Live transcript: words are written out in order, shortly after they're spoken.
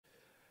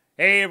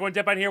Hey everyone,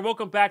 Deadpine here.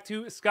 Welcome back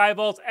to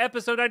SkyVault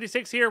episode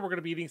 96 here. We're going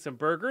to be eating some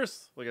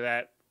burgers. Look at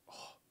that.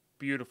 Oh,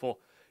 beautiful.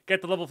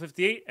 Get to level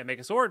 58 and make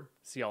a sword.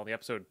 See y'all in the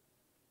episode.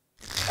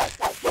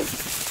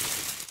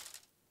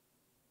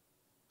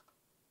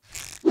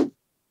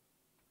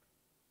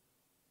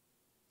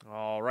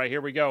 All right,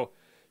 here we go.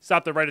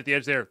 Stop there right at the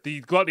edge there.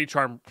 The gluttony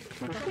charm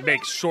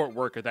makes short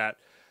work of that.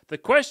 The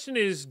question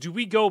is, do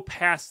we go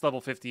past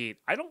level 58?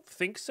 I don't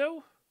think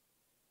so.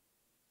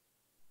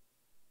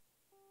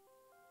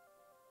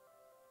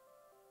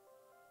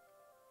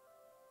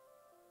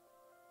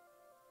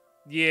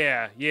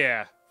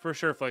 Yeah, for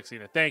sure,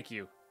 Flexina. Thank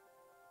you.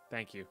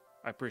 Thank you.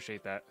 I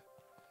appreciate that.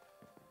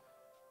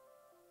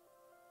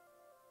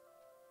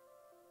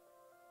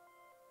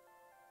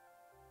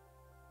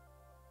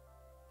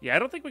 Yeah, I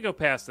don't think we go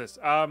past this.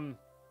 What's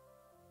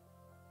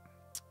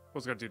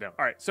it gonna do now?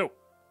 All right, so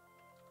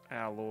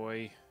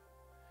alloy.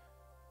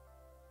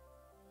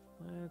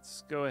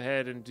 Let's go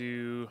ahead and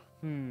do.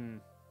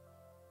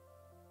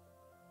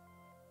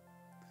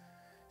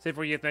 Say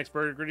before you get the next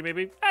burger gritty,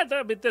 maybe.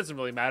 It doesn't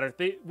really matter.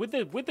 With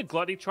the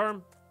gluttony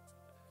charm,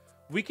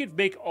 we could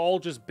make all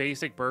just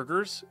basic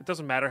burgers. It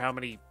doesn't matter how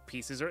many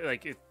pieces are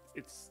like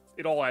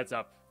it all adds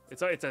up.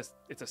 It's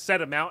a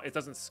set amount. It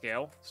doesn't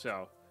scale.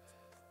 So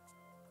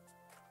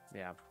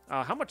yeah.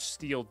 How much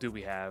steel do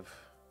we have?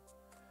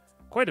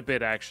 Quite a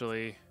bit,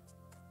 actually.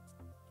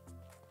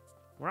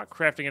 We're not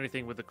crafting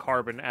anything with the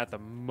carbon at the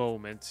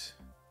moment.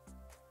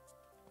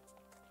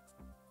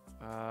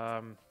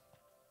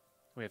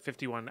 We have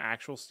 51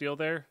 actual steel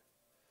there.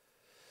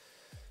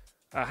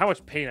 How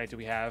much painite do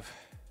we have?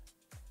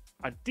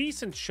 A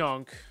decent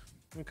chunk.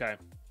 Okay.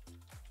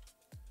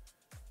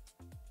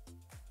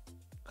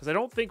 Because I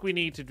don't think we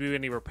need to do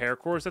any repair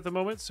cores at the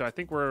moment, so I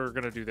think we're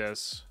going to do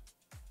this.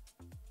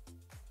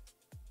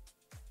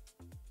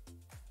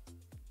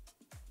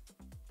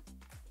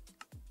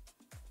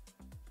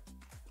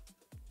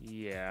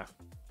 Yeah.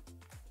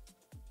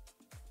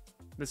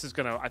 I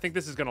think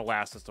this is going to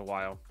last us a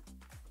while.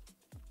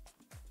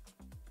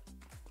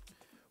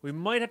 We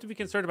might have to be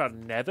concerned about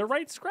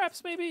netherite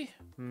scraps, maybe?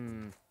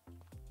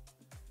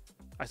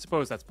 I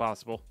suppose that's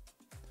possible.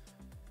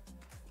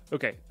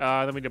 Okay,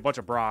 then we need a bunch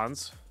of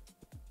bronze.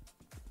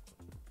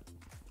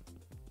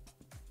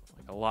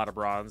 Like a lot of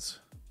bronze.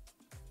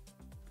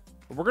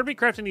 But we're going to be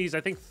crafting these, I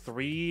think,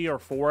 3 or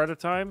 4 at a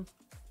time.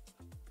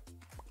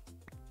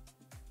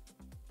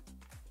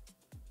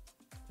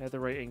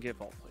 Netherite ingot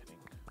vault plating.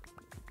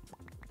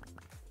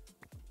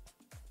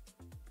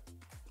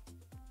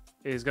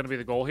 Is going to be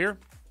the goal here.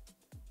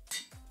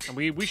 And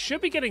we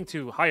should be getting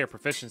to higher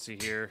proficiency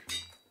here.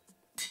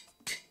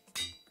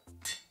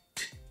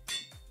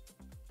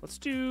 Let's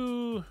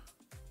do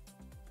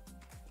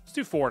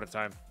 4 at a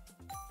time.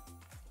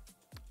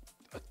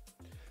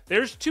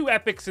 There's 2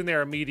 epics in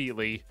there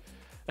immediately.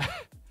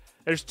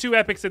 There's 2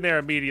 epics in there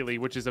immediately,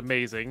 which is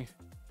amazing.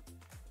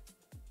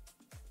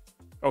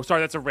 Oh,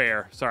 sorry, that's a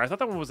rare. Sorry, I thought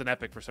that one was an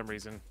epic for some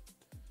reason.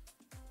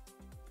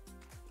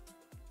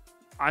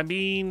 I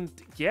mean,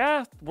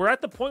 yeah, we're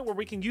at the point where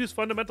we can use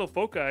fundamental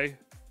foci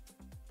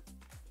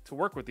to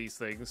work with these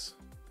things.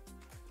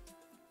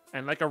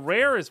 And like a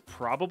rare is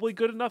probably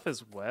good enough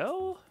as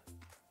well.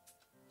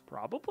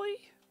 Probably.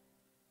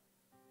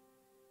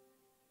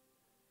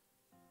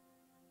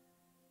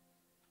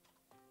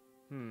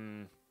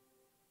 Kind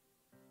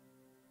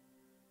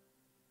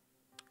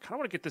of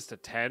want to get this to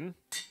 10.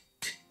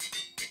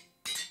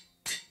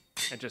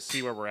 And just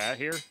see where we're at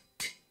here.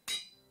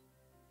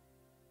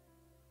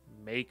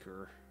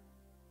 Maker.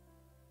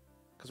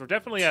 Because we're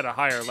definitely at a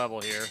higher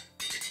level here.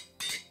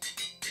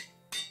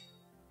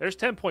 There's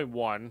 10.1.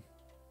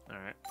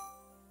 Alright.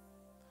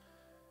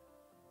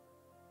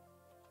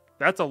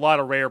 That's a lot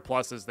of rare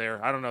pluses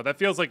there. I don't know. That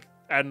feels like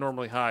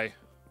abnormally high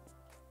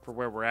for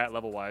where we're at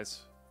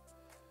level-wise.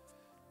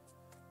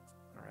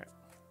 Alright.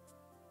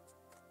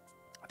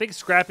 I think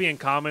Scrappy and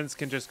Commons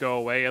can just go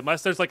away.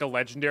 Unless there's like a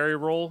legendary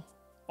roll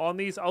on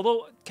these.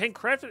 Although,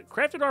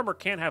 crafted armor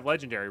can't have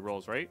legendary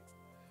rolls, right?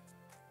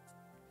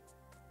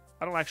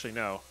 I don't actually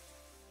know.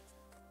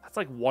 That's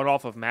like 1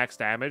 off of max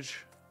damage.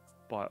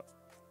 But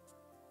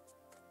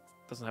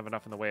doesn't have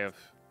enough in the way of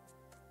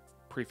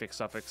prefix,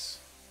 suffix.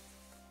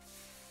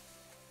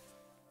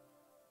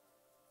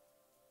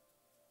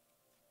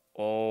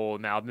 Oh,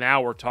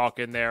 now we're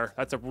talking there.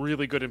 That's a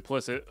really good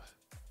implicit.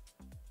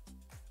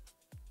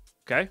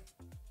 Okay.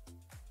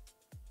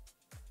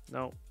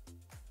 No.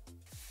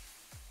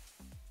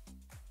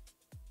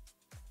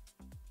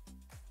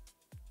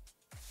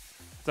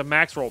 It's a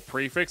max roll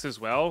prefix as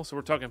well, so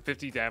we're talking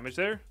 50 damage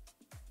there.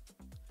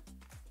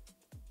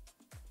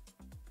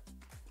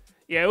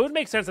 Yeah, it would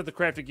make sense that the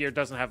crafted gear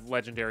doesn't have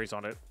legendaries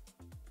on it.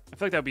 I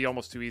feel like that would be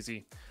almost too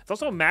easy. It's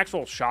also a max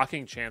roll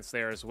shocking chance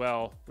there as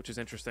well, which is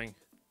interesting.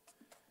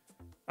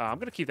 I'm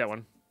going to keep that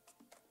one.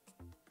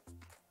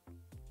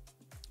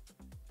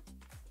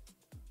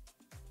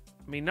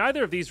 I mean,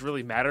 neither of these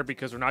really matter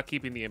because we're not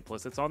keeping the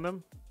implicits on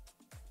them.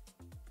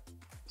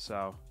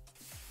 So,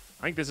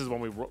 I think this is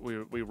one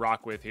we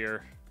rock with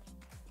here.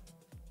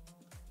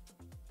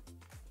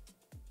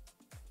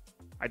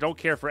 I don't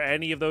care for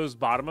any of those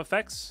bottom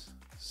effects,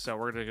 so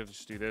we're going to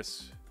just do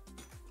this.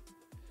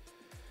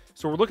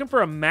 So we're looking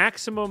for a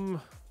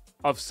maximum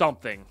of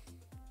something,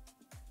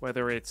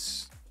 whether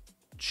it's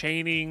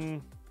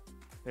chaining.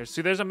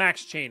 There's a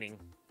max chaining.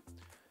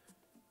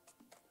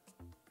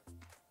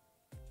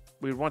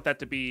 We would want that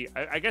to be,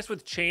 I guess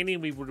with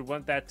chaining, we would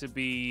want that to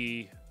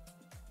be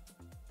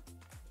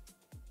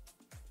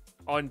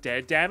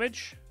undead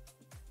damage.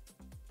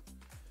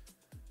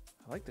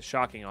 I like the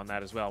shocking on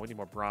that as well. We need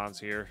more bronze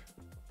here.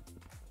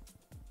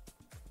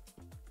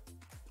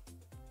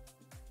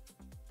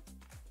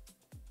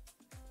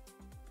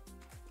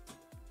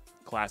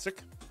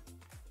 Classic.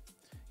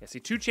 Yeah,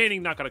 see, 2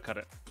 chaining, not going to cut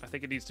it. I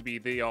think it needs to be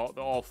the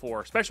all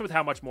 4, especially with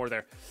how much more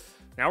there.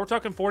 Now we're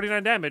talking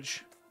 49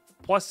 damage,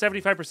 plus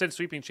 75%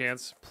 sweeping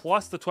chance,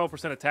 plus the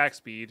 12% attack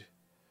speed.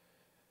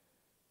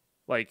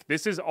 Like,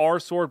 this is our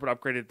sword, but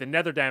upgraded. The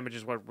nether damage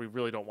is what we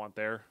really don't want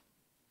there.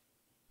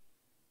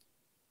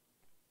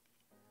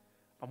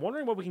 I'm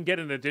wondering what we can get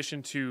in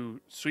addition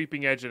to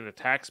sweeping edge and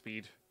attack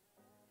speed.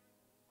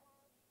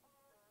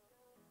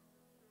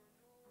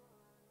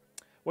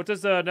 What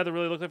does nether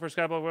really look like for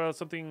Skyblock? Well,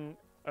 something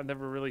I've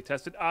never really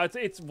tested.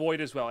 It's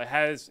void as well. It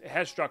has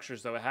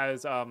structures though. It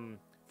has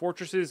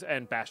fortresses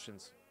and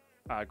bastions.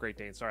 Great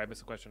Dane. Sorry, I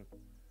missed the question.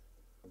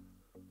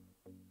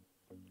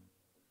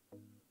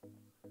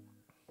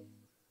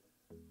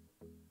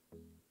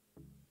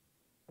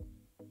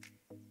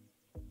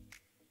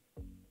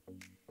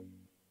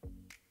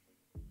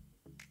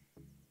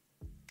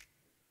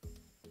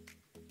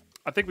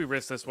 I think we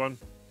risk this one.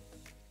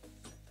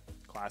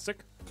 Classic.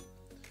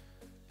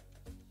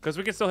 Because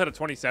we can still hit a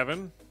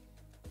 27.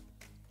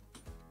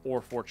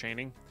 Or 4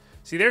 chaining.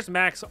 See, there's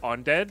max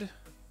undead.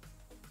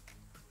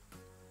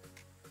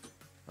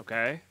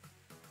 Okay.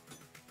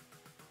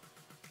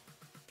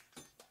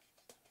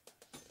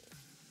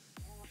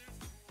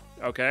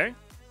 Okay.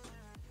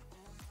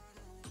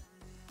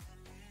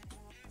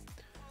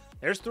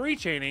 There's 3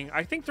 chaining.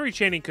 I think 3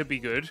 chaining could be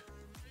good.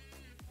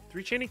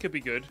 3 chaining could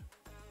be good.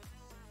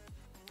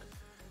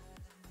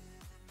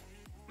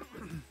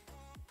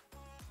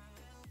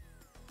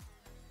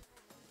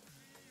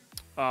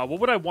 What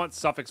would I want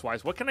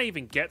suffix-wise? What can I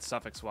even get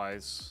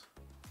suffix-wise?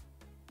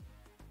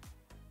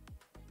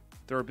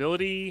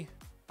 Durability,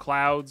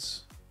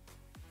 clouds,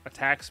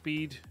 attack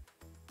speed.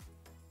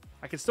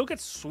 I can still get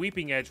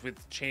sweeping edge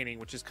with chaining,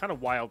 which is kind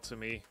of wild to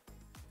me.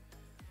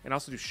 And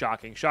also do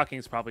shocking. Shocking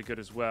is probably good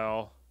as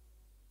well.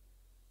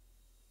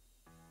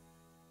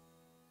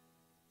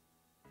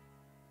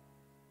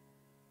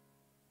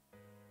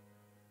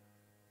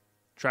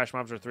 Trash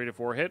mobs are 3 to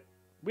 4 hit.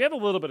 We have a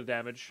little bit of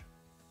damage.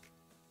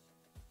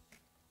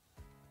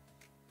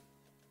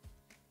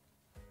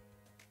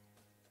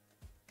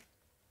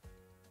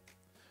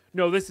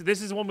 No, this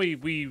is one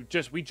we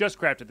just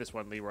crafted this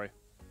one, Leroy.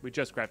 We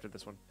just crafted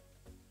this one.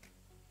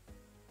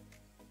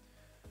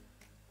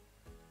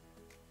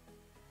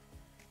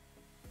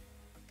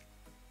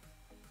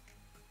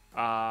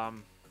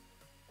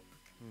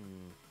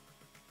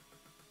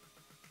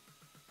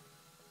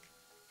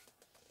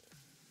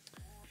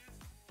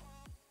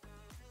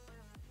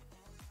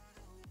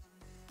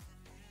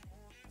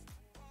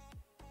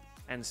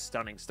 And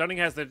stunning. Stunning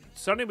has the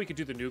stunning we could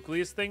do the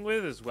nucleus thing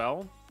with as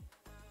well.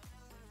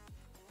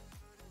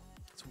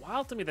 It's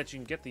wild to me that you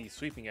can get the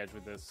sweeping edge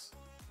with this,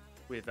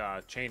 with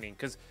chaining.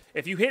 Because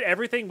if you hit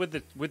everything with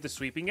the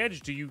sweeping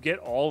edge, do you get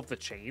all of the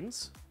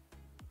chains?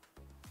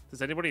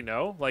 Does anybody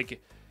know?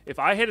 Like, if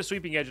I hit a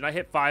sweeping edge and I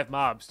hit 5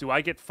 mobs, do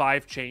I get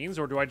 5 chains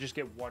or do I just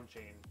get 1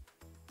 chain?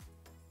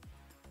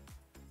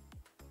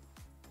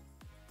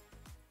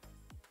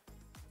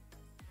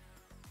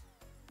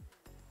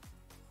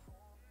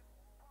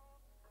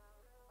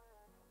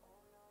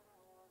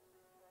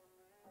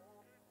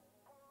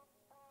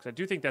 Because I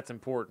do think that's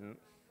important.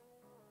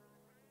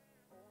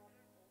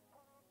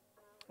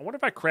 I wonder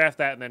if I craft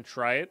that and then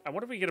try it. I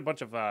wonder if we get a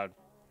bunch of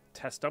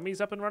test dummies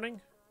up and running.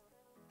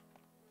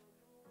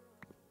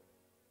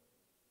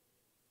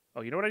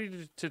 Oh, you know what I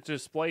need to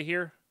display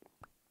here?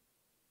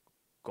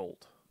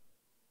 Gold.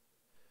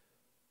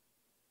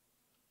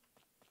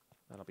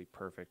 That'll be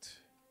perfect.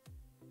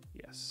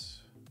 Yes.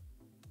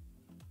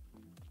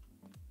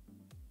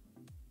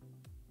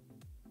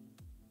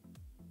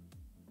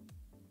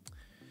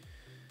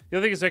 The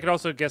other thing is I could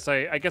also guess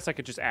I guess I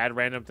could just add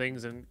random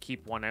things and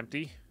keep one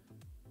empty.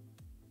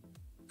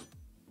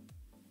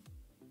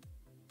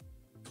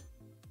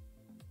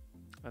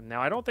 And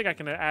now I don't think I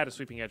can add a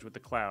sweeping edge with the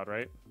cloud,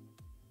 right?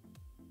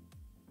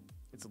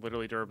 It's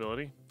literally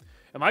durability.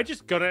 Am I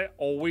just gonna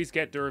always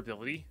get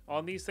durability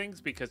on these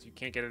things because you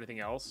can't get anything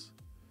else?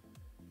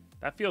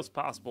 That feels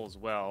possible as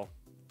well.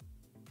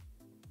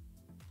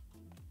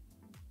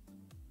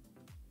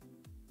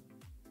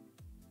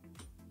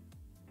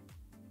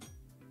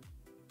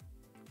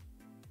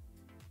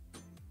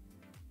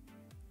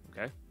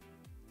 Okay.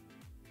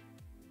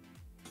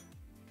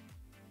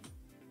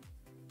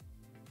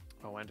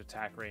 Oh, and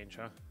attack range,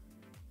 huh?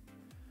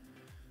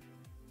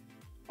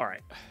 All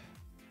right.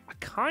 I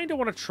kind of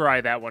want to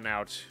try that one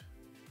out.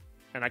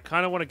 And I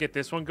kind of want to get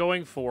this one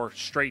going for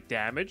straight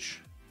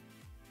damage.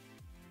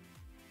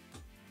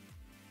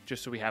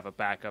 Just so we have a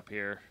backup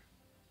here.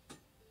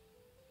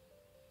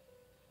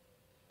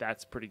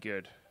 That's pretty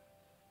good.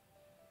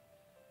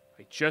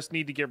 I just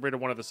need to get rid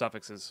of one of the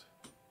suffixes.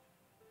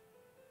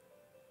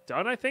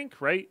 Done, I think,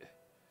 right?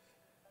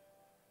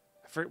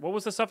 What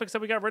was the suffix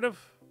that we got rid of?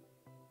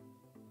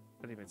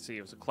 I didn't even see.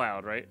 It was a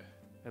cloud, right?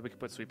 And we can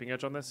put sweeping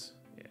edge on this?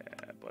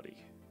 Yeah, buddy.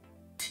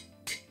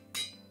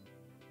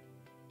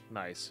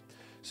 Nice.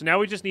 So now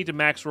we just need to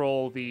max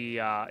roll the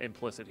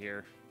implicit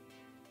here.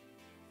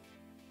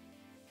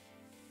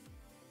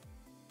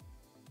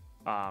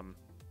 Not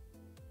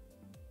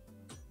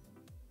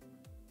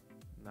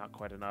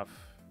quite enough.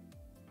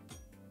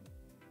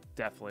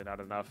 Definitely not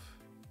enough.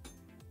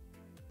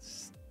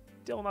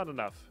 Still not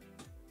enough.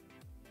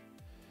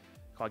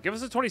 Come on, give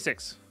us a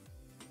 26.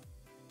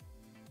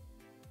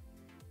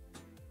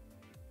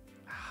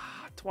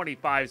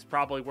 25 is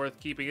probably worth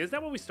keeping. Is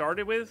that what we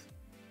started with?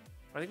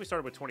 I think we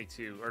started with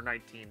 22, or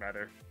 19,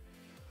 rather.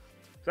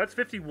 So that's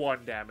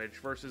 51 damage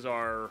versus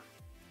our...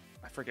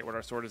 I forget what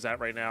our sword is at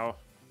right now.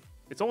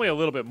 It's only a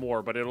little bit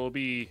more, but it'll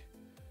be...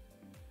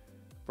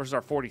 versus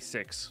our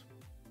 46.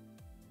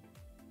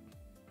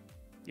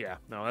 Yeah,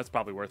 no, that's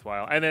probably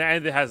worthwhile. And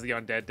then it has the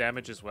undead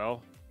damage as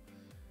well.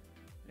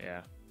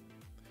 Yeah.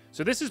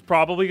 So this is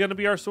probably going to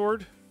be our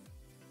sword.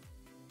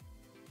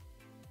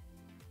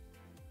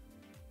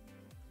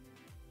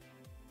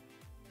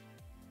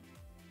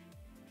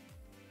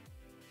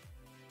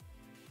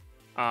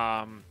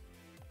 All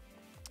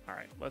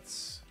right,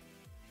 let's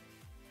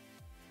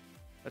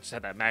just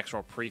have that max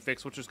roll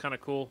prefix, which was kind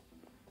of cool,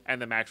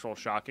 and the max roll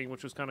shocking,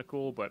 which was kind of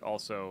cool, but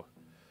also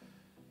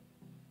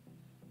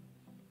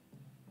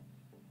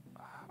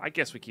I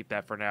guess we keep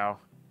that for now.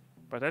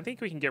 But I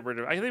think we can get rid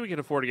of... I think we can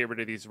afford to get rid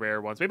of these rare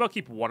ones. Maybe I'll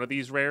keep one of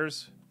these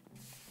rares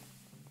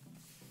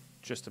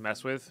just to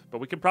mess with. But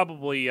we can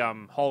probably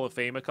Hall of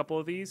Fame a couple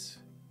of these.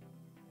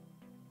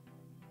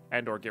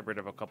 And or get rid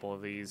of a couple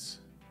of these.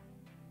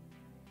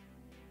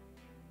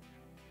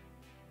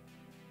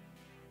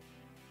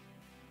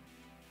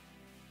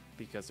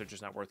 Because they're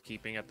just not worth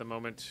keeping at the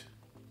moment.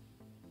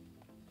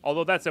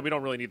 Although that said, we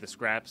don't really need the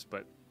scraps,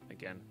 but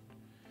again.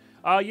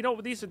 You know,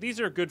 these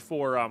are good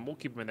for... we'll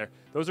keep them in there.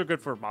 Those are good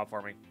for mob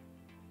farming.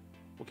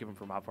 We'll keep them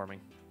for mob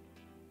farming.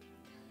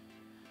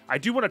 I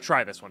do want to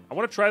try this one. I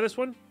want to try this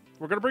one.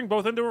 We're going to bring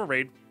both into a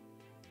raid.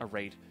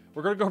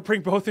 We're going to go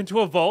bring both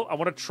into a vault. I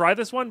want to try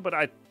this one, but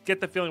I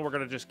get the feeling we're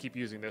going to just keep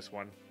using this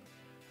one.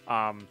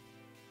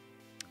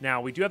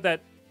 Now, we do have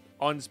that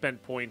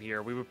unspent point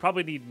here. We would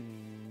probably need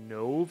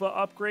Nova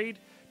upgrade.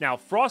 Now,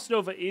 Frost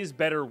Nova is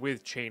better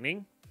with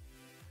chaining.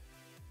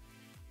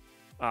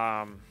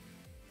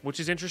 Which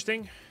is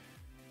interesting.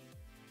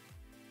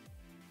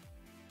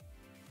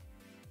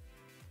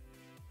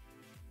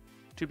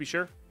 To be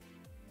sure.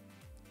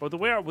 But the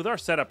way with our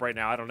setup right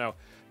now, I don't know.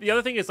 The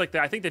other thing is, like,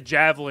 I think the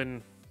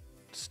Javelin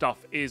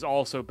stuff is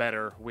also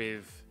better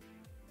with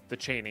the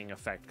chaining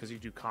effect, because you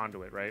do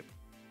conduit, right?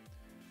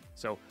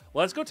 So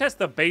let's go test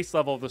the base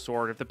level of the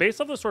sword. If the base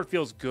level of the sword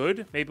feels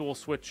good, maybe we'll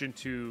switch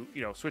into,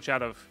 you know, switch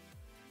out of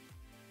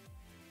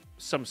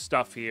some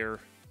stuff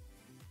here.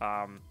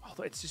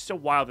 Although it's just so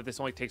wild that this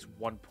only takes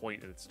 1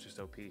 point and it's just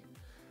OP.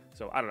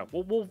 So I don't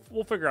know.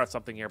 We'll figure out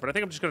something here. But I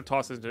think I'm just going to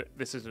toss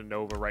this into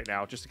Nova right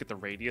now just to get the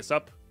radius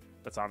up.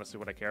 That's honestly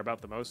what I care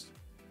about the most.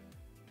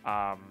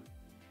 And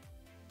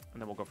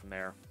then we'll go from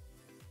there.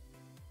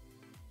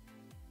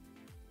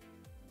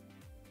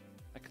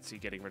 I could see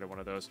getting rid of one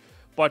of those.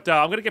 But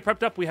I'm going to get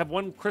prepped up. We have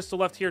one crystal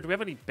left here. Do we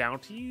have any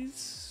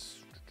bounties?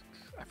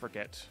 I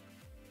forget.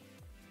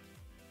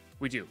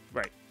 We do.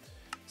 Right.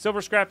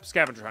 Silver scrap,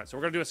 scavenger hunt. So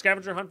we're going to do a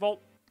scavenger hunt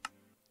vault.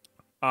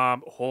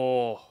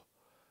 Oh,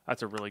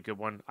 that's a really good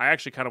one. I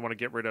actually kind of want to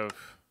get rid of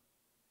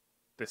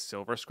this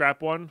silver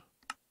scrap one.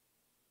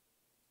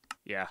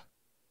 Yeah.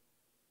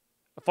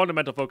 A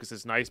fundamental focus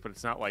is nice, but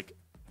it's not like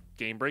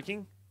game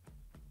breaking.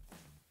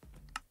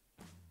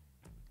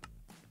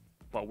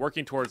 But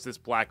working towards this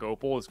black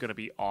opal is going to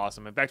be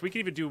awesome. In fact, we can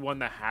even do one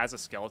that has a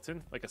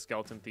skeleton, like a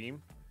skeleton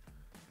theme.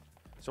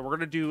 So we're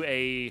going to do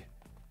a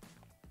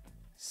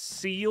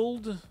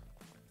sealed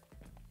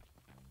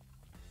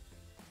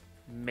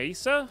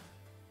mesa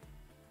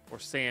or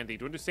sandy.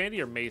 Do we do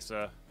sandy or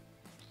mesa?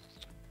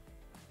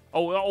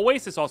 Oh,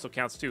 oasis also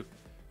counts too.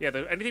 Yeah,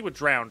 anything with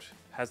drowned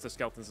has the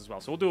skeletons as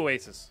well. So we'll do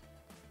oasis.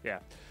 Yeah.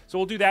 So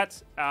we'll do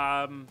that.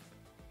 Coming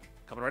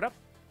right up.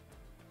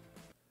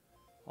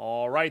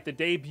 All right, the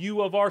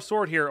debut of our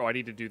sword here. Oh, I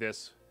need to do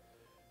this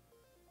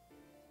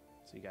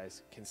so you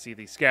guys can see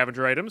the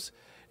scavenger items.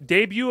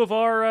 Debut of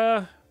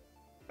our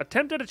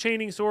attempt at a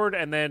chaining sword,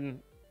 and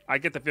then I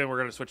get the feeling we're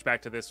going to switch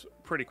back to this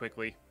pretty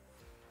quickly.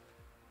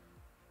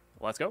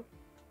 Let's go.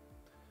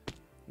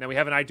 Now we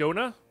have an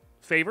Idona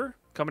favor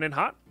coming in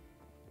hot.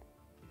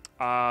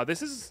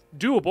 This is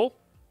doable.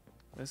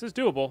 This is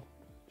doable.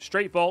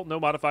 Straight vault, no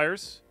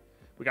modifiers.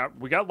 We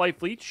got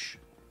life leech.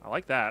 I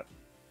like that.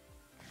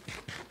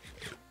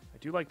 I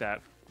do like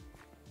that.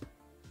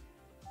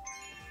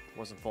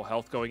 Wasn't full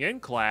health going in.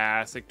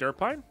 Classic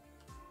Deadpine.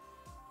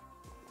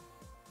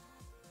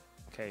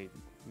 Okay,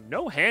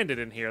 no handed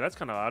in here. That's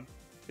kind of odd.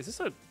 Is this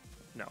a...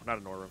 No, not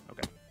an ore room.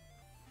 Okay.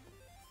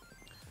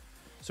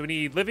 So we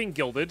need living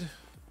gilded.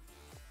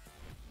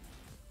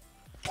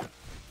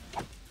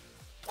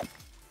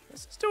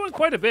 This is doing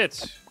quite a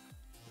bit.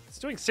 It's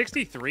doing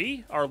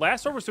 63. Our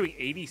last ore was doing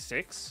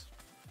 86.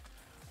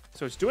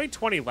 So it's doing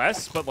 20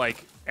 less, but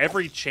like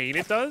every chain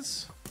it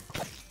does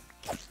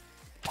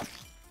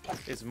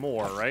is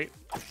more, right?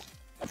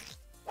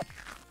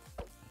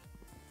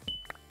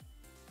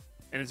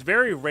 And it's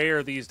very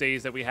rare these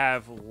days that we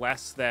have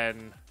less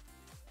than...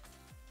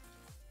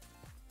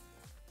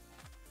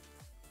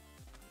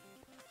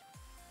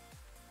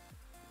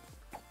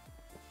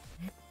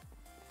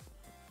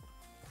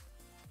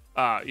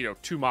 you know,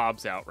 2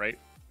 mobs out, right?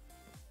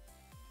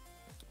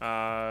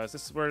 Is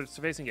this where it's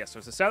facing? Yes, so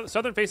it's a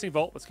southern facing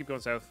vault. Let's keep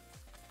going south.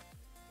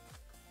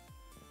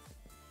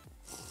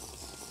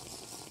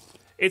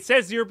 It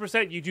says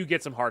 0%. You do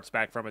get some hearts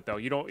back from it, though.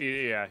 You don't...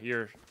 Yeah,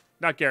 you're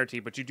not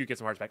guaranteed, but you do get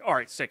some hearts back. All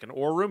right, sick. An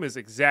ore room is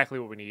exactly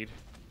what we need.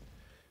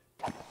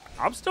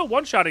 I'm still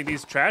one-shotting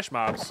these trash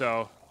mobs,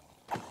 so...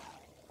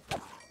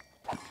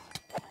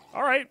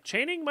 All right,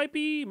 chaining might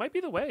be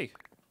the way.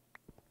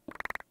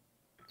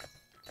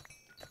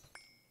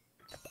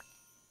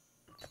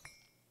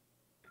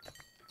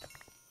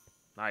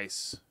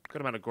 Nice.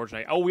 Good amount of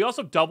Gorgonite. Oh, we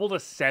also doubled a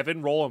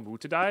 7 roll on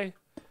Mutadai.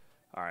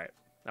 All right,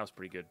 that was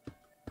pretty good.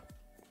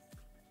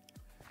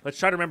 Let's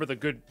try to remember the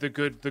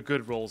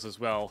good rolls as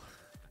well.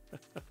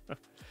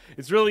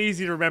 It's really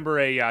easy to remember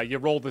a you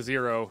rolled a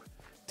 0,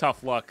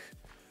 tough luck.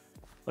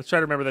 Let's try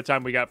to remember the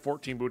time we got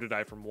 14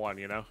 Mutadai from 1,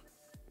 you know?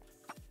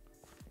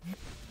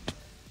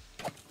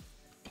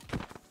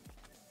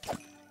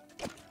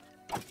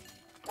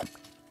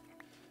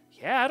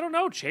 Yeah, I don't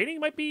know. Chaining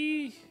might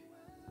be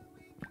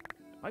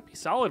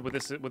solid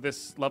with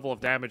this level of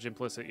damage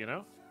implicit, you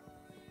know?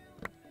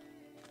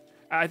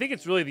 I think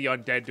it's really the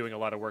undead doing a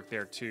lot of work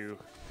there too.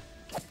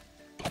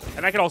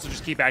 And I can also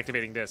just keep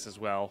activating this as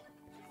well.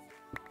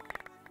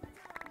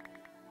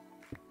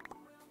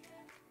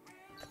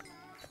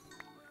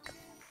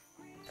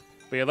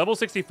 But yeah, level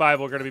 65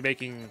 we're going to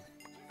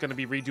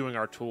be redoing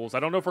our tools. I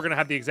don't know if we're going to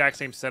have the exact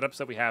same setups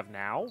that we have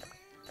now.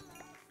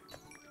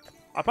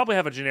 I'll probably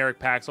have a generic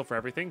Paxel for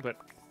everything, but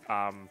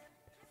I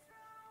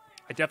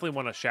definitely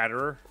want a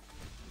Shatterer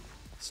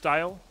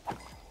style.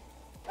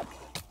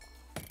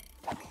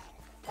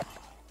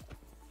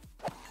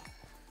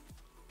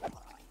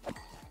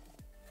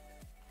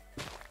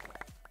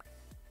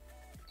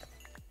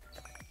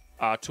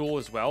 Tool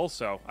as well,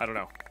 so I don't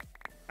know.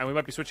 And we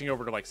might be switching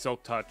over to like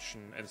Silk Touch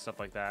and stuff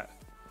like that.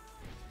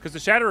 Because the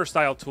Shatterer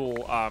style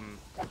tool, oh,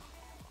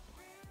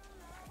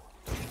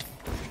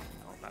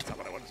 that's not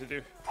what I wanted to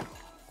do.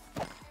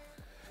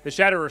 The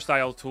Shatterer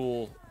style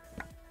tool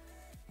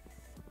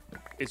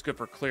is good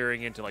for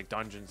clearing into like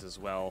dungeons as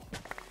well.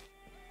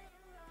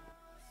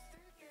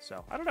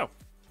 So, I don't know.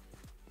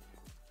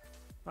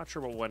 Not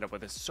sure what we'll end up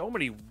with. There's so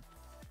many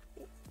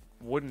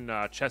wooden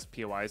chest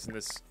POIs in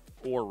this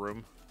ore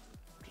room,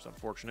 which is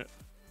unfortunate.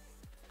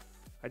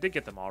 I did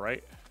get them all,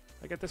 right?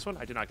 I get this one?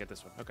 I did not get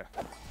this one. Okay.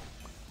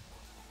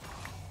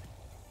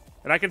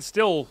 And I can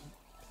still...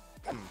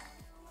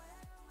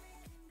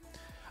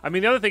 I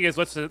mean, the other thing is,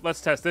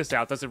 let's test this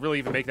out. Does it really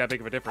even make that big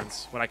of a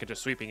difference when I could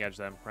just sweeping edge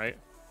them, right?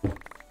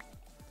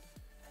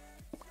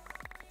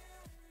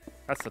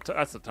 That's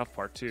the tough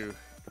part, too.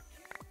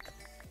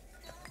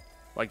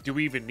 Like, do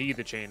we even need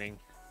the chaining?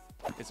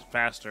 Is it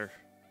faster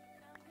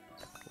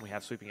when we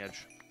have sweeping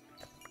edge?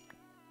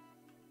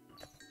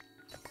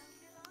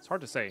 It's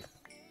hard to say.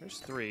 There's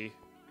 3.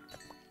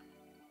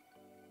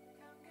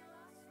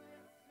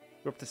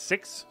 We're up to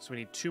 6, so we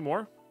need 2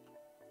 more.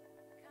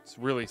 It's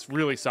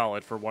really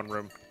solid for 1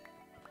 room.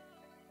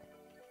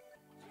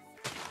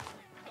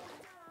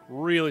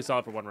 Really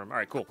solid for 1 room. All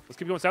right, cool. Let's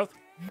keep going south.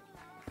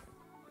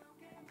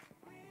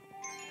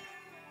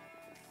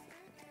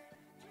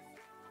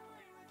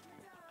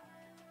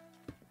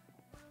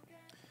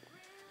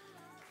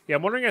 Yeah,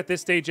 I'm wondering at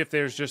this stage if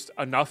there's just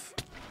enough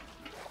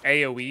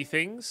AoE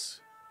things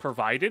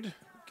provided.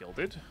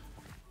 Gilded.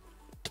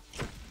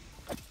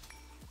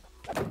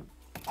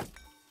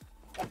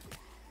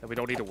 That we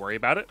don't need to worry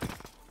about it.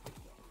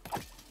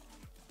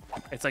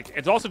 It's like,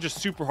 it's also just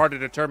super hard to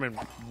determine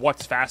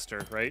what's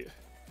faster, right?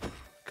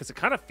 Because it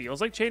kind of feels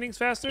like chaining's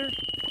faster,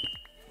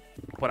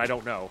 but I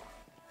don't know.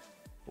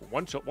 But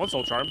one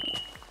soul charm.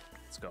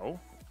 Let's go.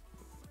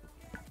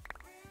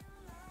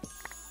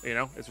 You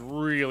know, it's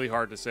really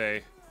hard to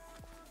say.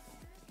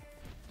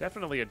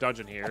 Definitely a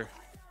dungeon here.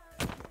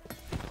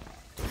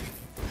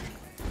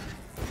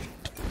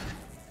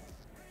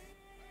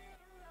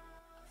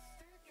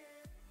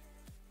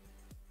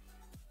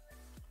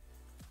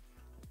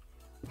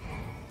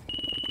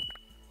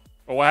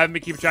 Oh, I haven't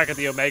been keeping track of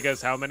the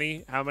Omegas. How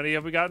many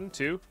have we gotten?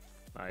 2?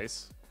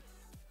 Nice.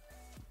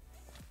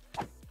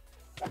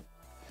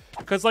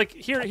 Because, like,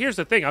 here's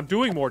the thing. I'm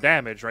doing more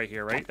damage right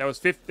here, right? That was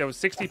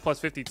 60 plus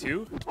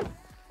 52.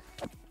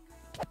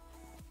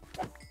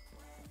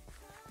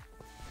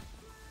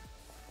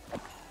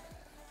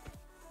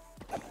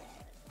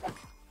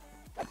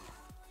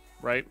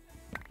 right?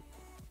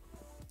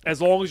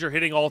 As long as you're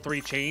hitting all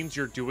 3 chains,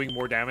 you're doing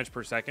more damage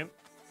per second.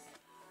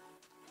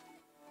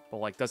 But,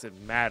 like, does it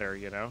matter,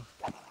 you know?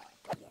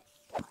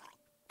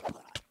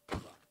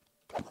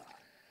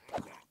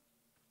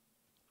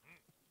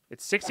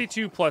 It's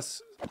 62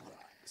 plus...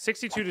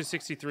 62 to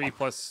 63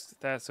 plus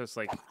that, so it's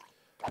like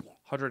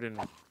 100 and...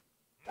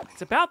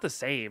 It's about the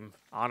same,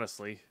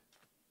 honestly.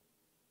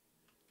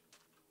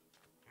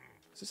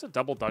 Is this a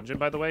double dungeon,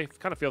 by the way? It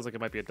kind of feels like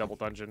it might be a double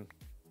dungeon.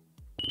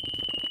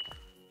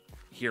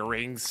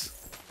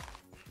 Earrings.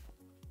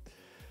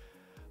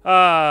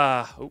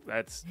 Oh,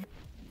 that's...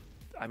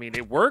 I mean,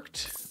 it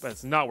worked, but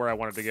it's not where I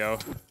wanted to go.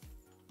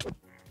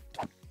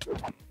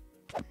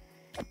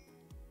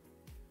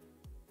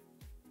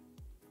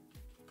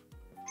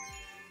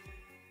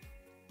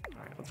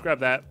 Alright, let's grab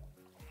that.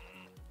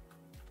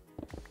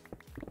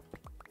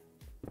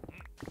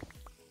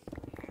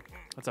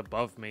 That's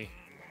above me.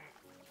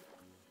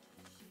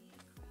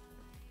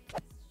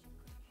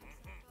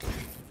 Oh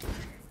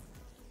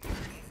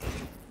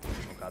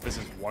god, this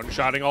is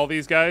one-shotting all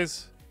these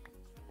guys?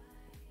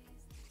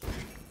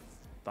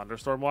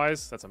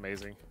 Thunderstorm-wise? That's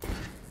amazing.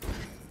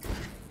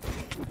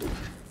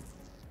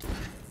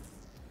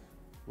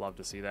 Love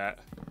to see that.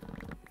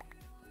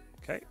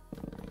 Okay.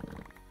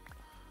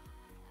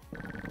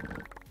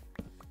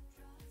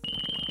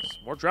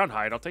 Some more drown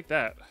hide, I'll take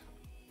that.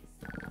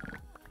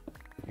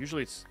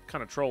 Usually it's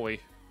kind of trolly.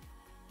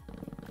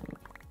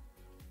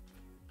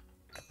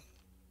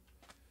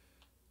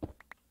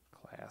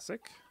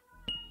 Classic.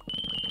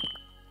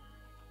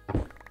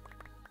 Looking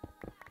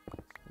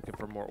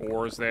for more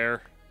ores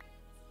there.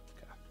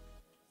 Okay.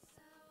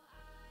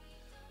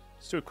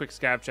 Let's do a quick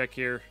scab check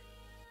here.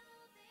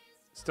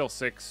 Still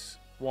 6.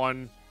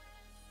 1.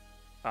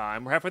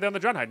 And we're halfway down the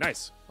drown hide.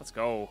 Nice. Let's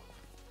go.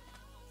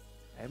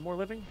 And more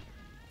living?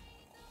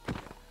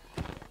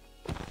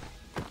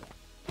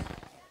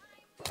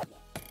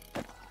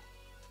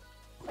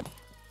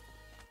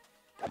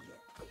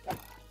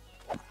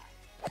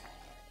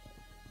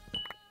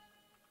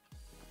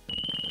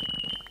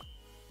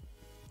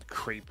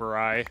 Creeper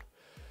Eye.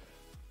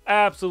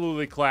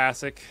 Absolutely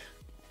classic.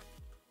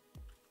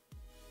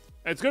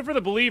 It's good for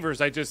the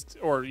believers,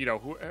 or, you know,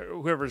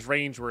 whoever's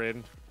range we're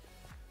in.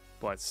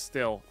 But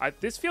still,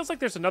 this feels like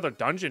there's another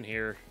dungeon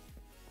here.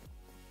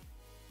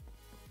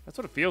 That's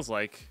what it feels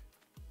like.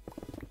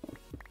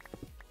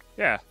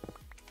 Yeah,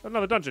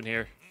 another dungeon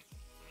here.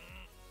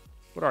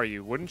 What are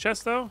you, wooden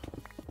chest, though?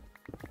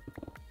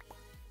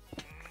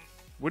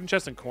 Wooden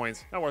chest and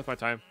coins. Not worth my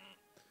time.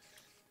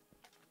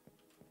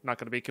 Not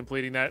going to be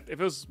completing that.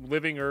 If it was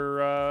living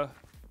or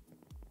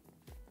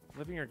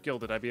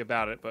gilded, I'd be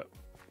about it, but...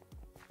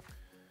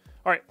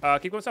 Alright,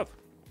 keep going south.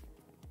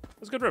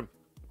 That's a good room.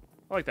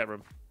 I like that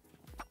room.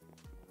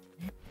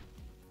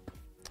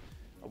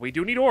 We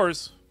do need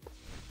ores.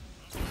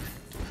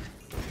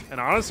 And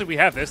honestly, we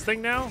have this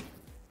thing now.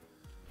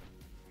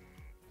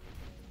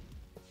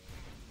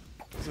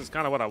 This is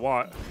kind of what I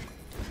want.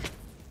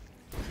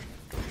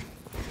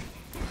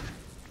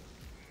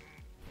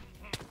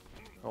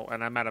 Oh,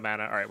 and I'm out of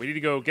mana. Alright, we need to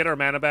go get our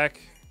mana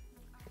back.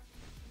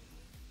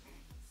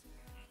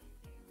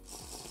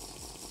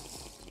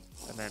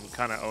 And then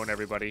kind of own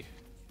everybody.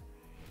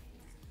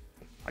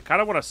 I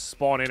kind of want to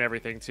spawn in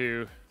everything,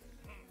 too.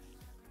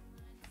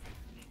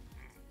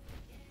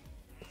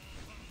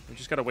 We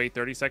just got to wait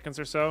 30 seconds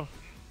or so.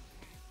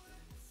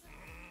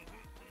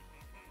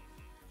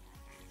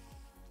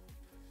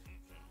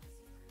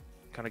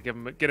 Kind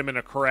of get him in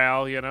a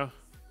corral, you know?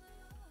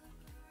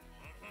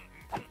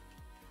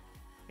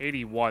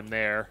 81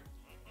 there.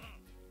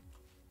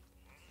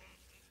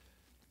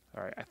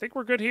 Alright, I think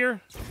we're good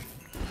here.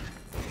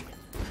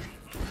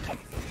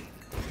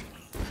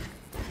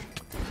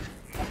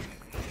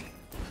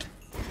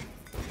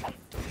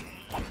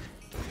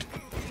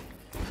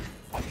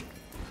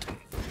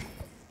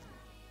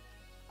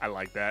 I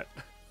like that.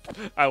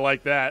 I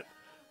like that.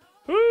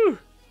 Woo!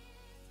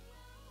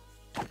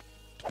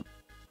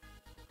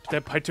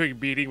 Deadpine took a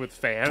beating with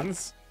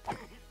fans.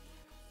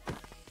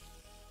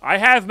 I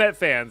have met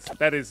fans.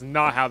 That is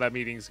not how that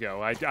meetings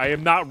go. I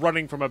am not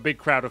running from a big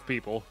crowd of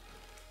people.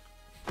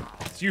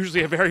 It's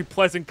usually a very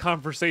pleasant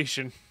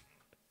conversation.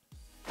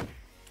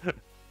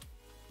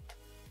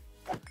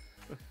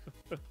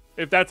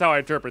 If that's how I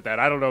interpret that.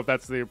 I don't know if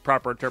that's the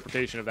proper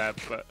interpretation of that,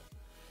 but...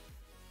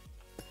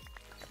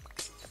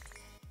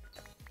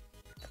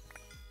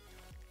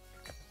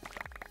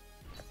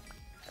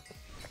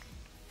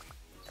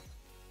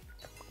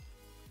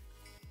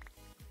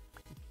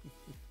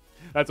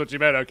 That's what you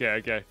meant? Okay,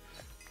 okay.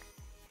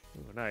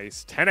 Ooh,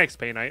 nice. 10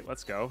 XP night.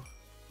 Let's go.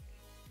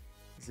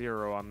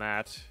 0 on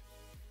that.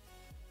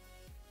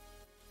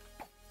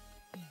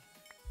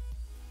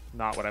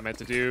 Not what I meant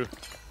to do.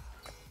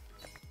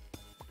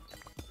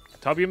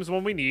 Tubium's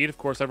one we need. Of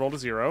course, I rolled a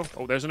 0.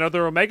 Oh, there's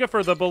another Omega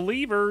for the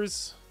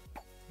believers.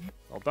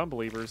 Well done,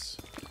 believers.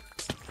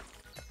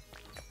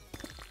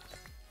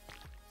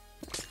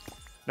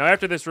 Now,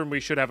 after this room, we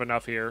should have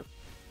enough here.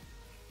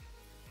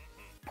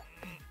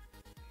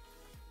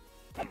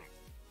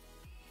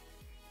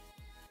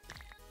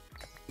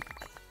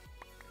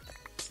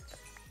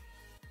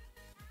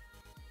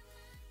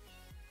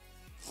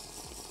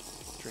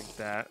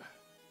 that.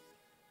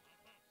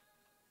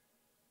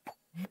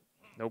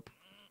 Nope.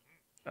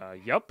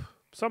 Yup.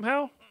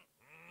 Somehow.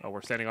 Oh,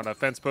 we're standing on a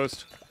fence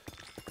post.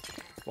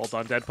 Well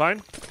done,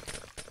 Deadpine.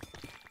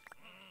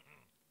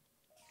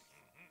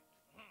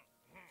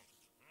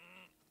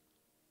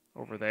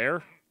 Over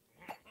there.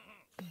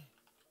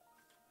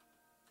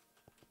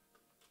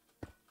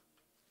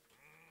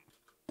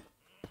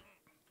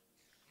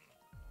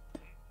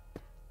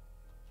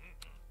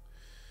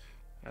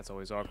 That's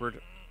always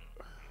awkward.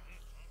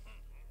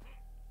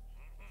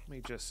 Let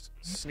me just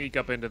sneak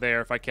up into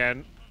there if I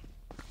can.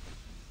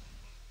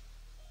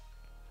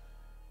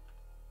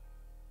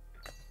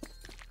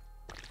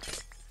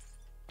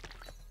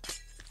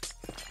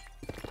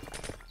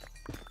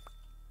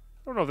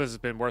 I don't know if this has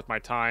been worth my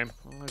time.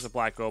 Oh, there's a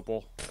black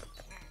opal.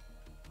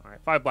 All right,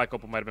 5 black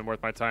opal might have been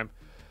worth my time.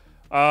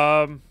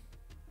 All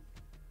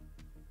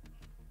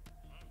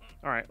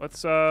right,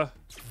 let's do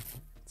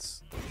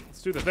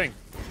the thing.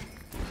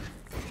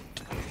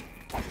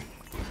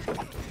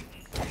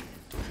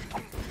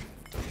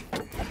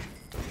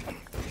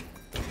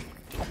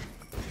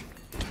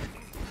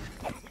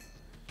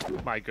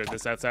 My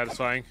goodness, that's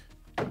satisfying.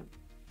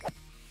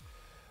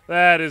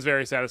 That is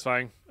very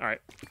satisfying. All right.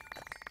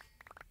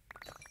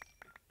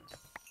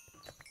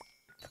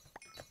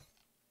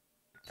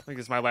 I think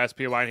this is my last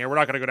POI in here. We're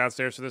not going to go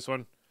downstairs for this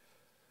one.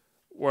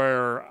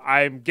 Where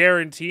I'm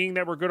guaranteeing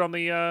that we're good on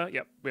the,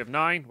 yep, we have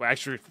 9. Well,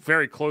 actually,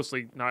 very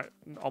closely,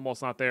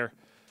 almost not there.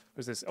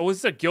 What's this? Oh, this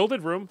is a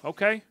gilded room.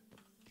 Okay.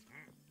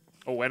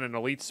 Oh, and an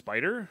elite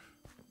spider.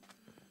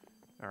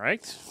 All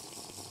right.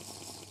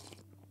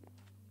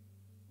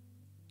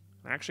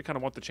 I actually kind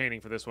of want the chaining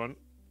for this one.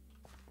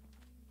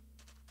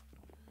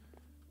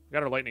 We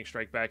got our lightning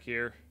strike back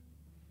here.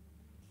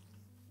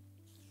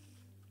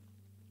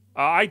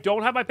 I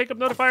don't have my pickup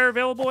notifier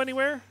available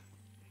anywhere.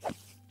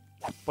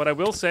 But I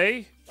will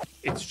say,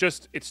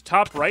 it's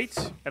top right,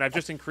 and I've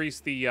just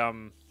increased the,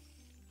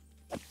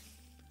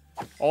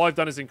 all I've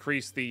done is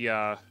increase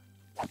the,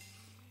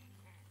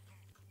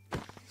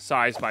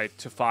 size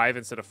to 5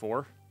 instead of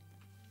 4.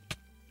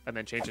 And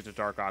then change it to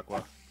dark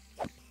aqua.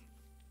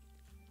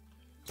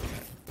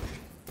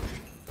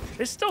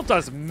 This still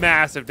does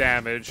massive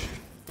damage.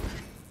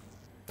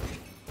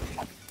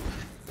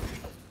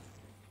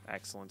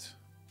 Excellent.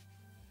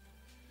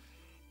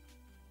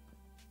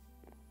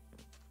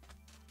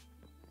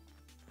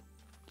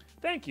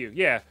 Thank you.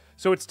 Yeah.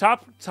 So it's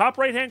top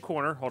right hand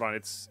corner. Hold on.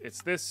 It's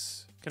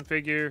this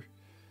configure.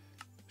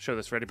 Show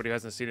this for anybody who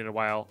hasn't seen it in a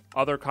while.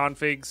 Other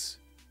configs.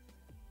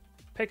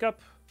 Pickup.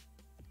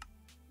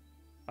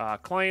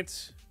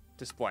 Client.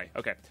 Display.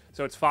 Okay.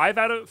 So it's 5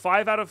 out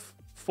of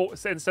 4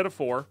 instead of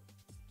 4.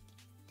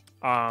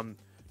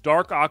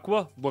 Dark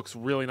aqua looks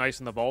really nice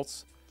in the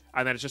vaults,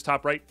 and then it's just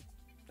top right.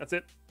 That's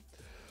it.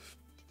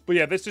 But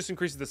yeah, this just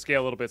increases the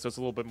scale a little bit, so it's a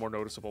little bit more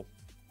noticeable.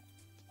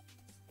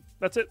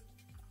 That's it.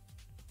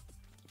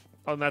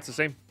 Oh, and that's the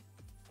same.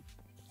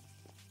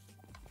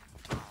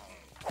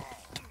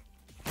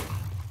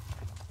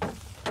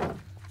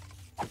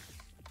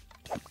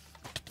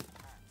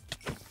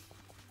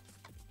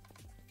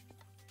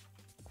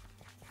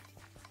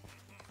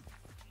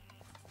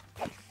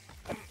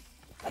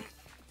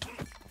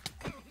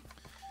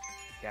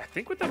 Yeah, I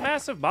think with the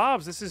massive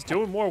mobs, this is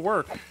doing more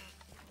work.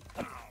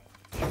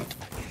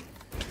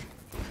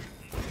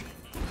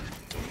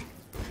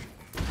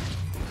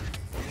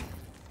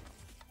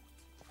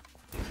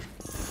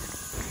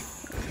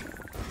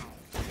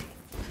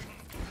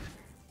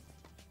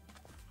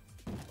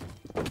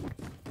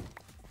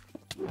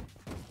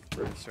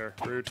 Rude, sir.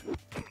 Rude.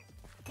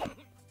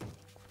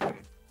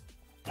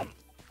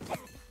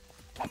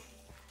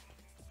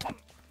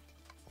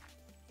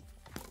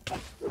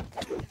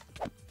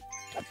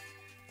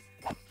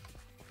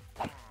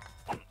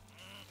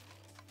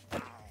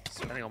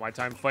 Spending all my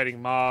time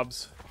fighting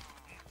mobs.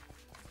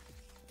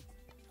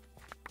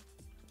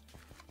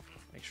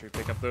 Make sure you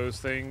pick up those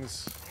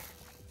things.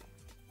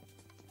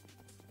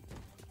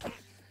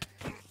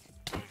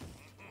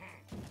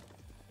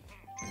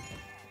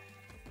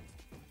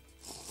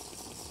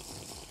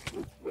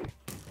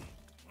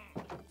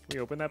 Can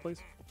we open that, please?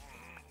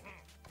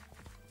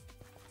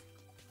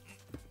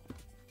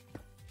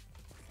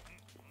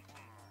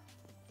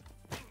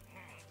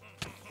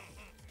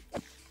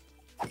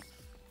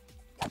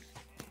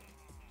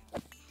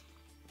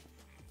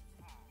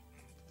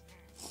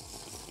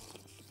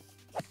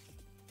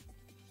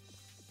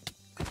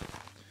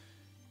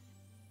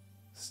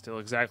 Still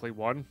exactly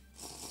 1.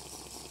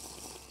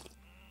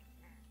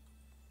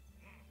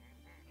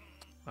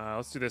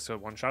 Let's do this so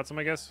it one-shots him,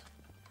 I guess.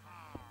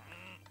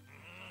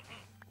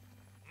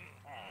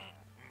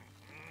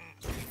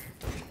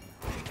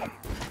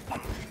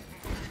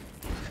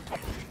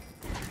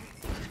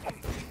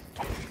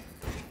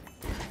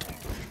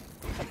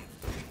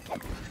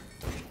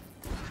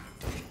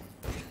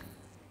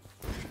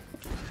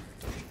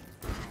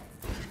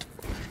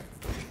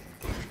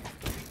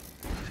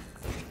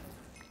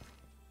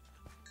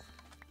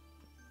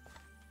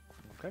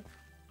 Okay.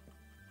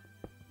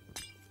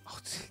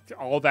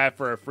 All that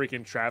for a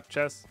freaking trap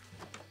chest.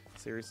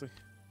 Seriously?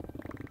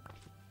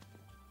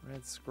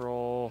 Red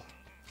scroll.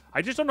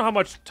 I just don't know how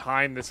much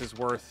time this is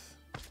worth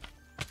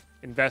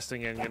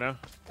investing in, you know?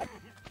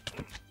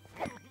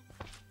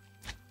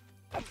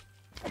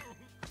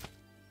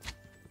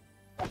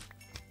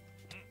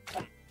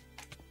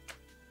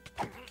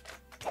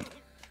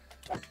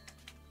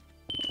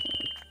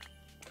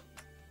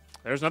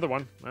 There's another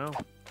one. Well,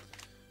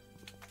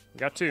 we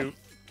got two.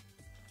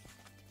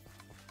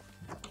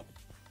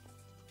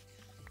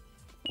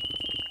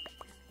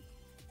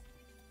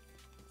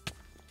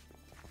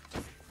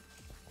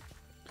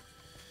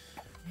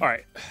 All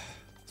right,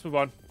 let's move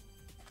on.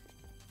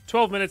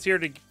 12 minutes here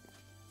to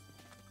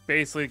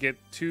basically get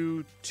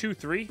two,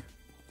 three,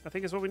 I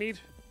think is what we need.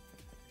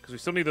 Because we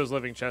still need those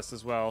living chests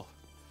as well.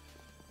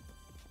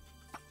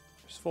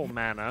 There's full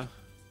mana.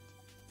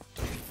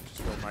 Which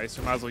is real nice.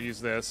 We might as well use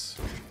this.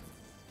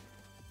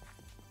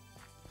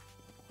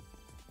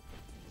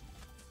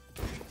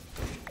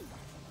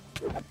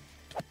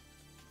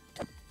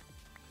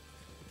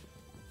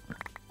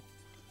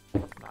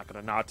 Not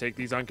gonna not take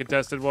these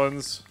uncontested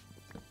ones.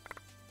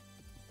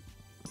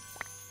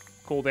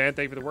 Cool, Dan.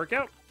 Thank you for the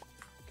workout.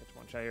 Catch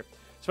one shot here.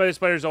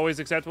 Spider's always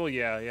acceptable.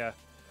 Yeah.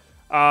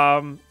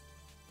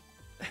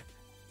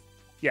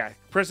 Yeah.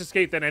 Press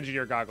escape, then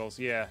engineer goggles.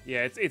 Yeah.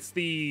 It's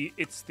the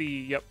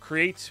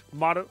create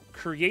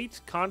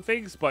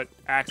configs, but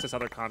access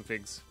other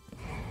configs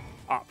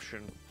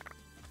option.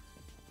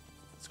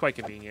 It's quite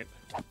convenient.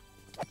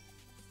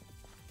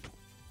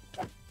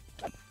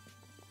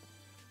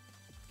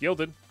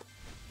 Gilded.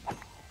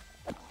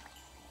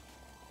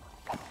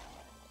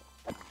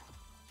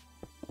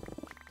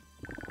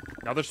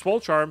 Another Swole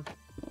Charm.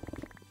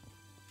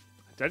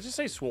 Did I just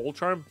say Swole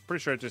Charm?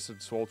 Pretty sure I just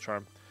said Swole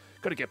Charm.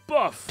 Gotta get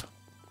buff.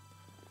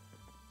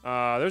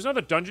 There's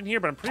another dungeon here,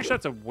 but I'm pretty sure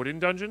it's a wooden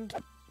dungeon.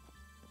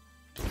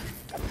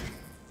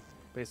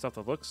 Based off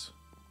the looks.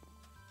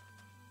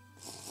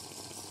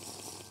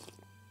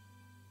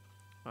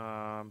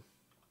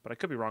 But I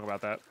could be wrong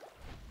about that.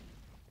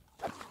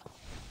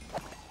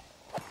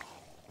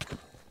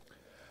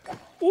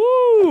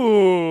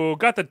 Ooh!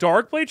 Got the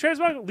Darkblade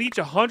transmog. Leech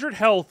 100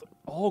 health.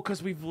 Oh,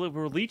 because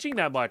we're leeching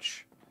that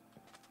much.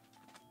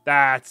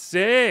 That's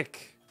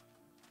sick.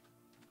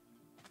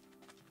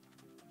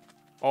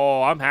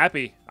 Oh, I'm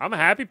happy. I'm a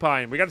happy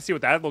pine. We got to see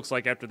what that looks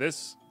like after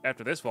this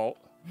vault.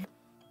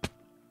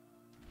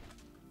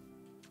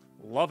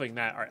 Loving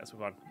that. All right, let's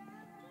move on.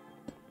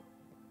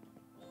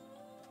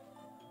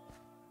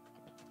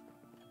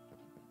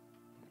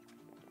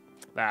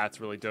 That's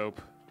really dope.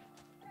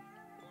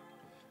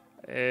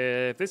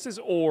 If this is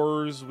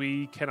ores,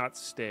 we cannot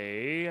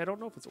stay. I don't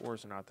know if it's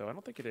ores or not, though. I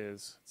don't think it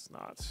is. It's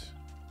not.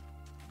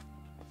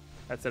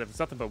 That said, if it's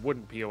nothing but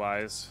wooden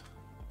POIs.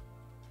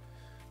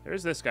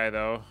 There's this guy,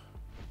 though.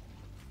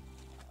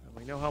 And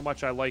we know how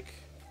much I like.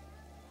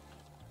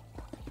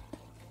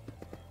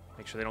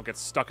 Make sure they don't get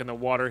stuck in the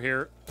water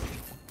here.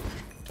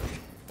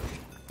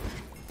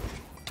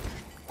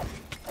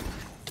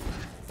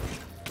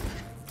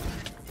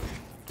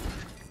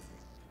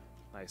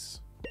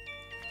 Nice.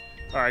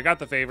 Alright, I got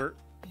the favor.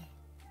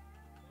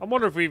 I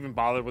wonder if we even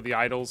bothered with the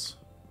idols.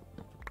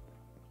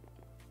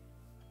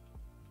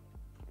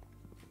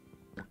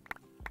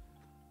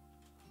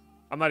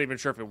 I'm not even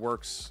sure if it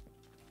works,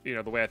 you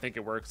know, the way I think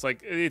it works.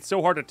 Like, it's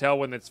so hard to tell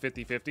when it's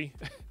 50-50.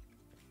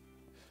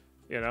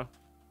 You know?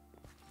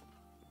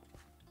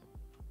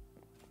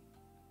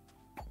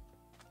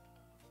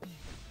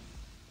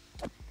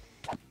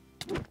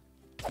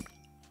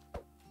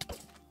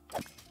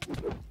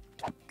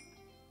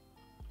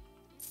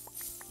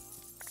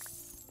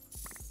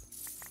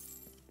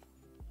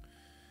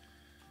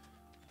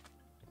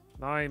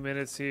 Nine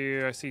minutes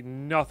here. I see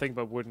nothing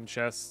but wooden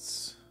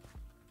chests.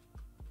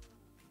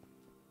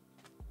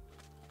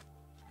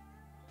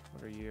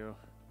 What are you?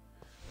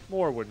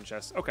 More wooden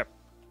chests. Okay.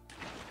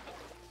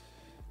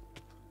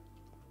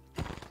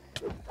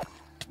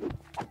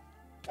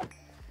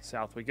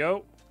 South we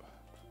go.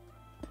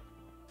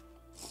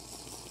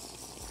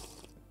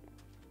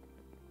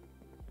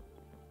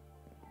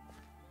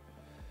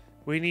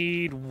 We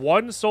need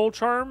one soul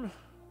charm.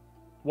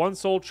 One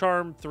soul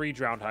charm, 3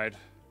 drowned hide.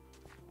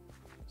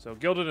 So,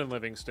 gilded and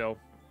living still.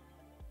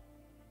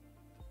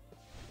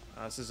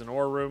 This is an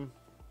ore room.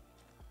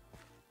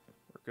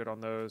 We're good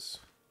on those.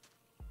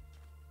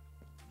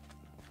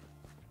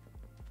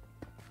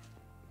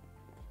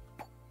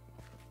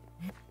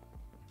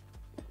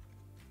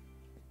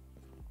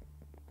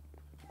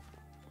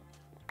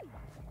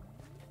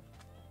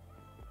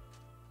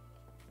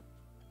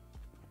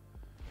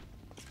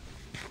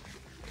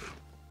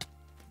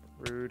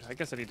 Rude. I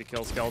guess I need to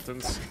kill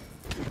skeletons.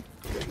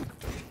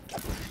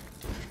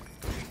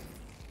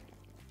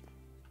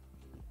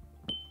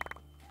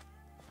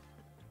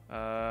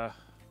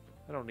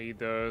 I don't need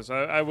those.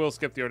 I will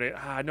skip the ornate.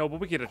 No, but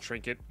we get a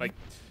trinket. Like,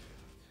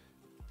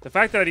 the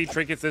fact that I need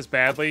trinkets this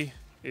badly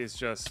is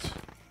just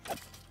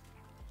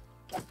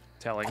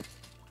telling.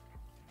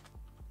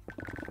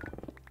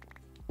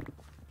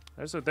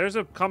 There's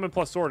a common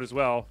plus sword as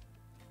well.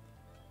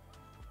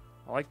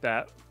 I like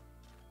that.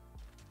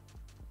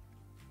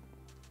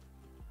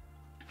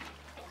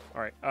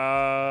 All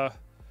right.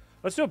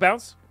 Let's do a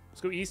bounce. Let's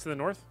go east to the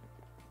north.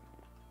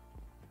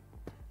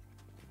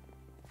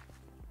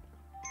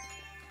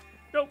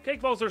 No,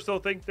 cake balls are still a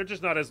thing. They're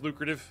just not as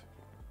lucrative.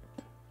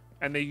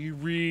 And you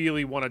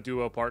really want a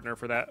duo partner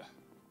for that.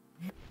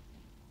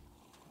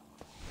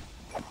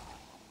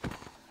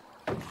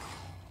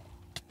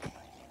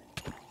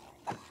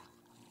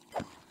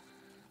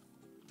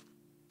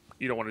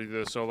 You don't want to do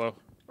this solo.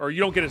 Or you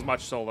don't get as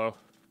much solo.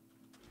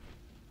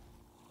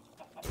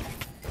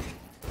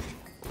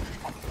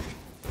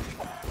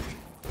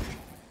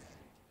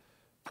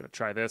 Gonna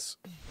try this.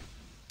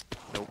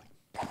 Nope.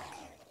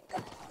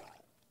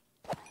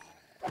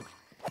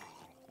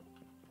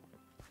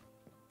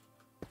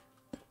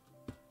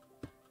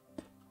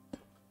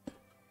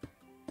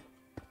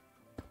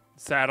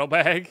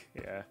 Saddlebag?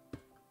 Yeah.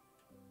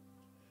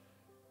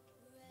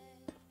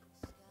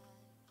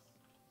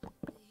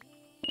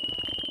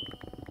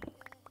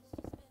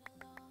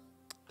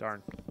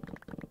 Darn.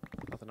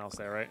 Nothing else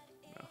there, right?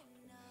 No.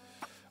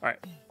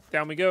 Alright.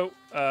 Down we go.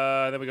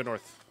 Then we go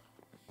north.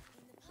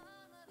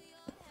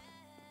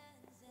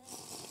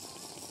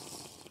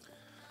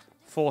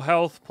 Full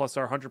health plus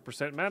our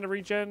 100% mana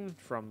regen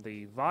from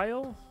the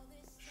vial.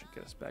 Should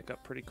get us back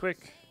up pretty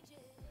quick.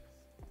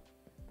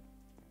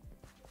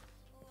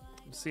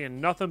 I'm seeing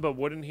nothing but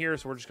wood in here,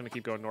 so we're just going to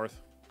keep going north.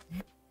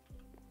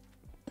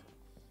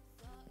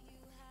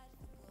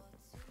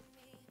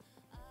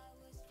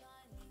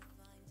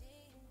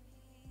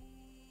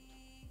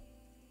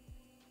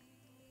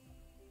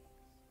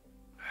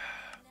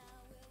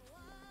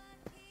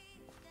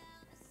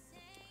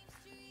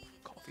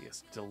 Coffee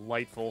is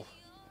delightful.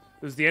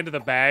 It was the end of the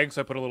bag,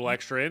 so I put a little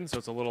extra in, so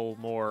it's a little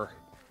more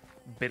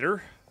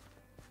bitter.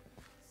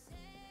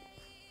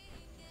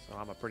 So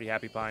I'm a pretty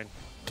happy pine.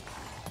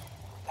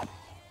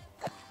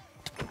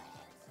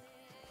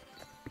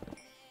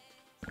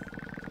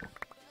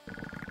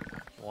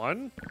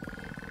 One.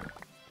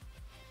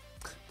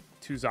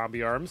 2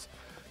 zombie arms.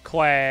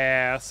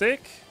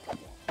 Classic.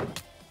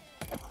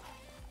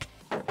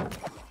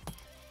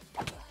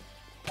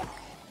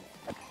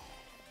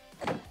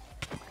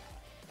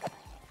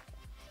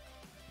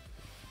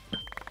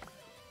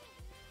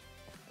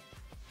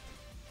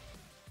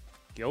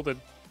 Gilded.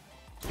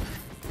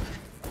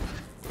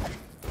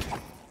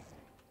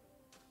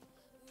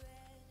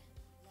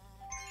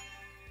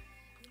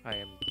 I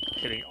am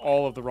hitting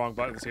all of the wrong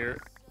buttons here.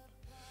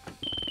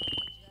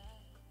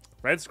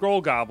 Red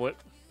Scroll Goblet.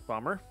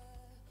 Bummer.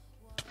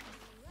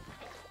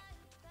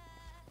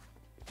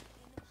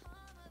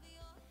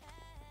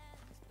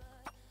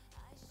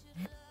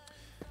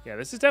 Yeah,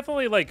 this is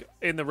definitely like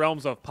in the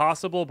realms of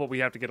possible, but we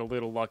have to get a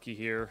little lucky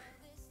here.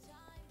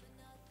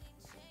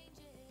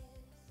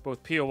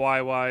 Both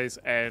POI wise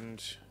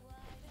and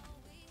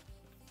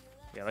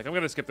yeah, like I'm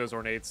gonna skip those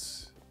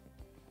ornates.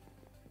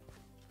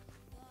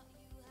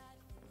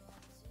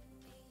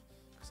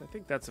 Because I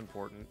think that's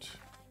important.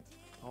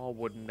 All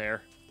wooden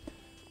there.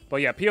 But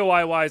yeah,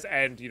 POI wise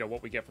and you know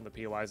what we get from the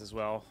POIs as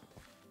well.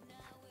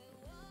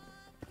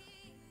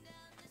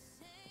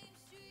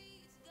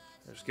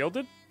 There's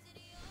Gilded.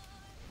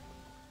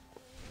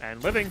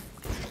 And Living.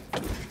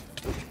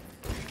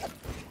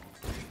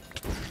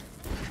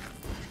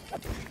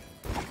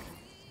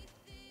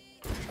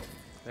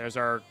 There's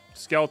our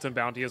skeleton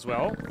bounty as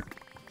well.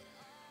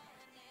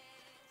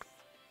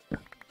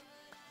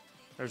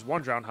 There's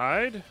 1 drown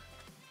hide.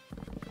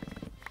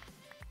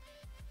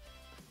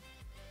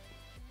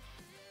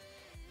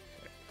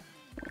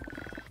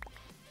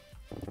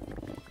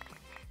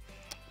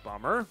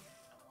 Bummer.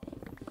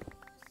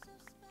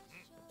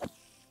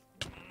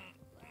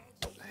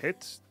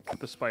 Hit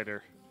the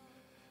spider.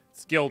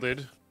 It's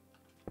gilded.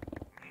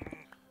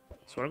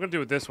 So what I'm going to do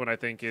with this one, I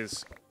think,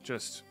 is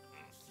just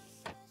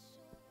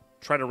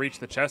try to reach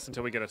the chest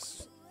until we get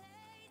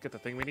the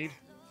thing we need.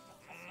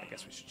 I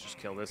guess we should just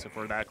kill this if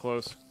we're that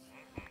close.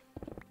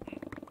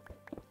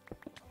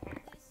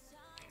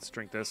 Let's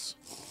drink this.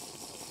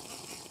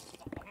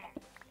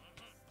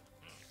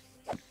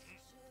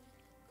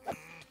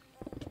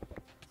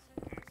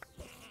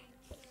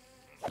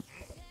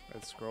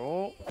 Red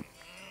scroll.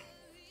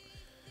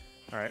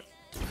 All right.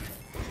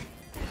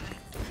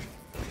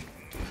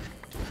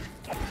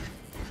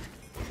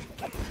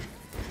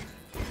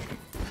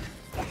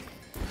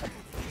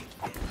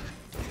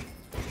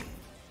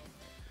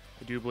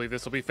 I do believe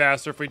this will be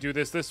faster if we do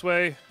this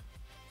way.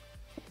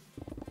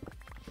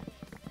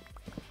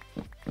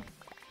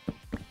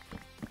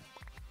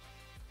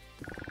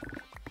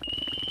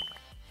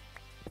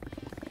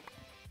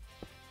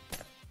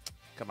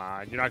 Come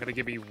on, you're not going to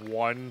give me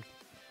one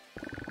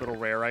little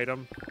rare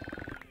item?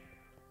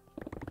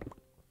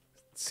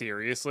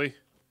 Seriously?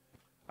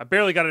 I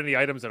barely got any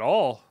items at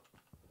all.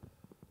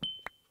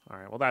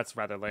 Alright, well that's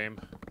rather lame.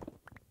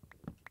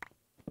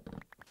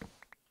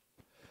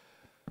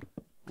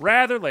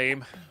 Rather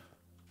lame.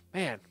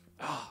 Man,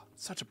 oh,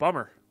 such a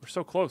bummer. We're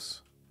so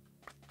close.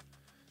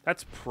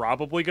 That's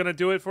probably going to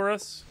do it for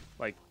us.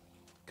 Like,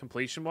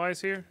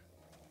 completion-wise here.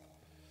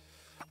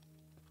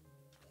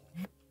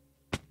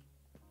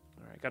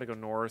 Alright, gotta go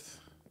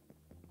north.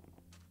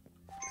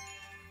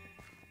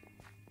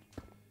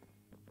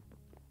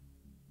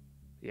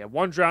 Yeah,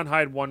 1 drown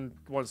hide, one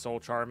soul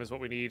charm is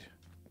what we need.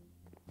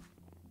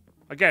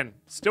 Again,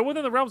 still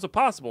within the realms of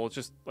possible. It's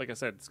just, like I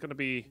said, it's going to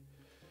be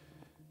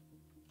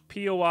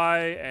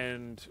POI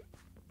and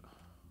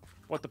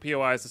what the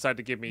POIs decide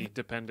to give me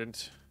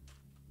dependent.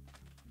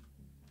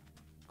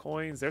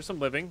 Coins. There's some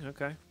living.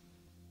 Okay.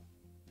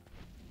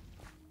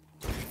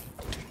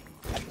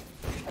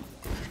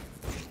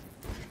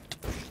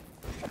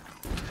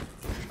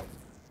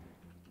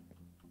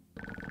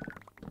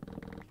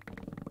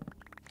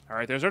 All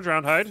right, there's our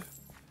drowned hide.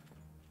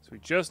 So we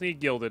just need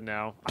gilded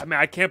now. I mean,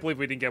 I can't believe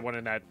we didn't get one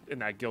in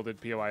that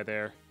gilded POI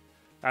there.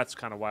 That's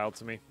kind of wild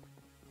to me.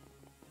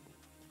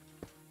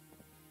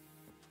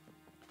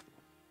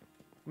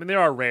 I mean, they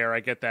are rare.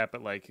 I get that,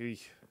 but like, I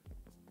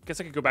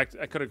guess I could go back.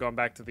 I could have gone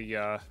back to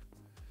the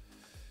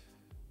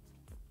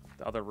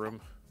other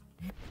room.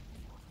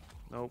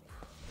 Nope.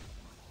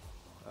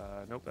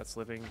 Nope. That's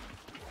living.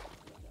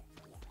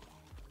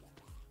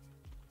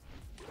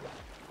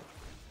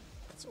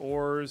 That's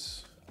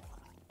ores.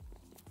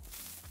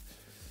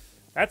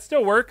 That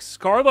still works.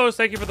 Carlos,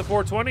 thank you for the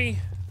 420.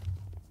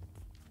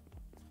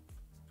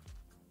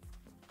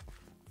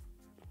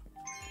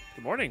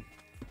 Good morning.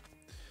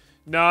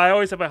 No, I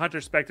always have a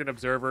Hunter Spect and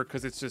Observer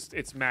because it's just,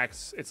 it's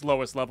max, it's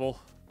lowest level.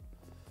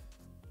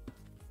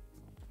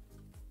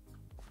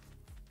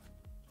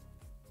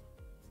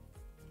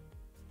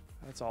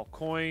 That's all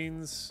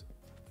coins.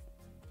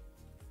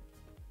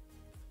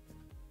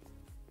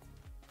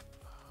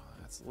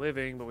 That's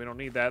living, but we don't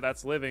need that.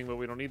 That's living, but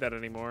we don't need that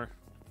anymore.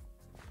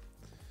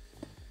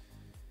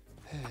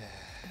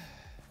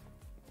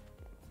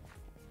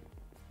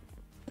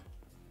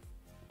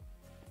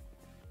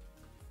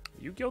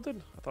 You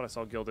gilded? I thought I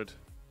saw gilded.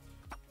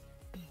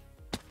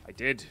 I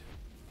did.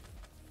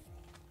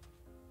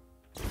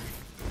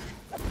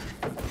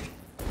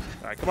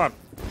 Alright, come on.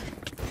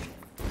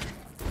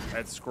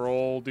 Red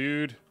scroll,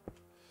 dude.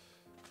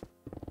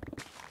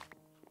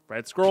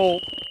 Red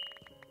scroll.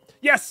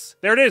 Yes!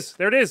 There it is!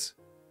 There it is!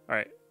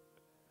 Alright.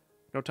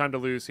 No time to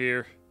lose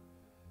here.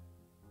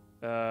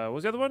 What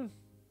was the other one?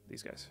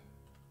 These guys.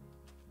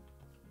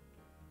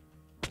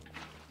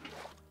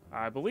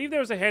 I believe there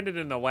was a handed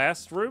in the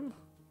last room.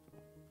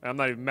 I'm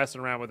not even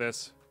messing around with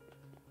this.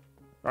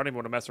 I don't even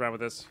want to mess around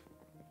with this.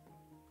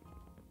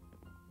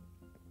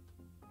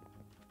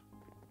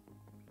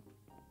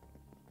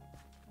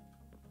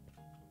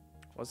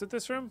 Was it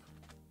this room?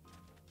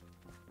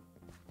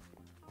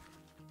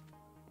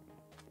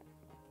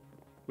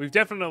 We've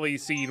definitely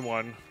seen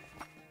one.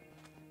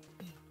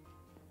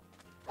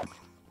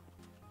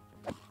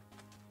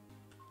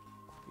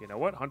 You know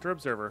what? Hunter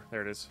Observer.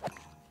 There it is.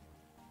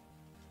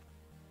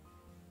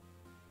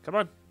 Come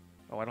on.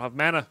 Oh, I don't have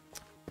mana.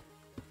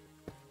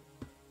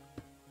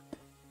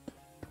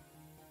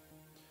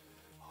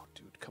 Oh,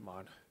 dude, come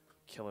on.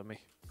 Killing me.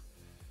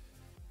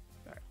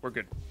 All right, we're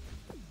good.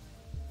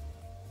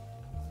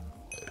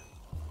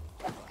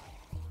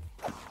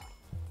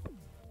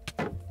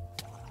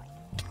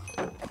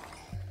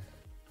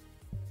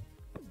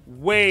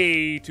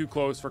 Way too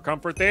close for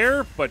comfort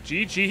there, but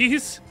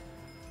GG's.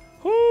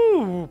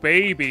 Whoo,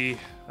 baby.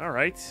 All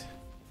right.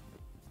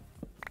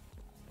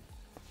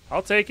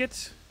 I'll take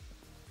it.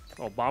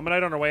 Oh,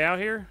 Bombinite on our way out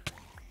here.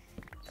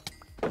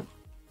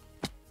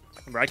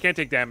 Remember, I can't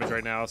take damage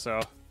right now,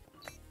 so.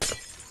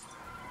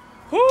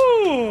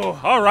 Whoo!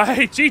 All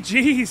right,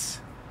 GG's.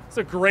 That's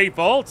a great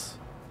vault.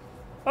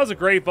 That was a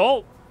great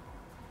vault.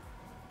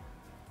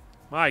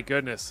 My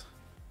goodness.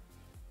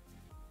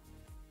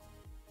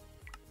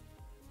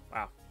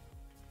 Wow.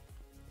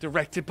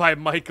 Directed by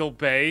Michael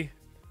Bay.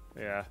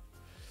 Yeah.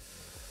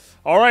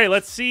 All right,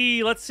 let's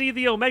see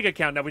the Omega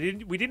count. Now we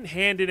didn't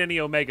hand in any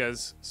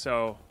Omegas,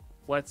 so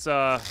let's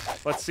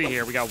see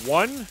here. We got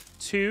 1,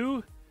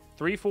 2,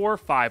 3, 4,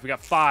 5. We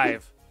got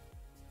 5.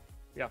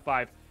 We got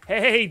 5.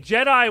 Hey,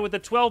 Jedi with the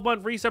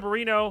 12-month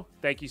resub.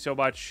 Thank you so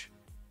much.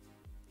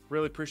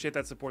 Really appreciate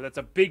that support. That's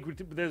a big.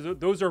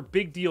 Those are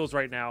big deals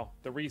right now.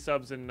 The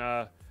resubs and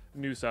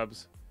new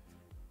subs.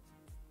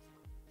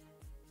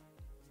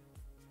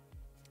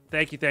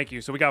 Thank you.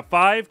 So we got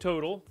 5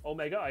 total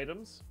Omega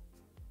items.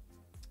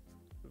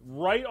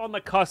 Right on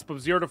the cusp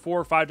of 0 to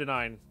 4, 5 to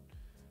 9.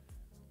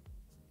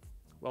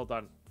 Well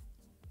done.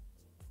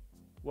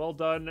 Well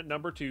done,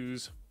 number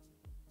 2s.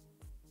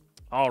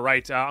 All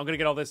right, I'm going to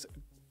get all this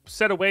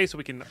set away so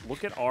we can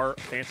look at our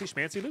fancy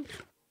schmancy loot.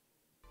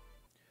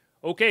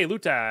 Okay,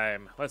 loot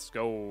time. Let's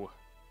go.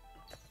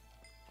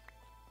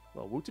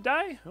 Well, woot to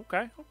die?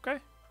 Okay.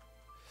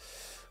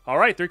 All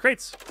right, 3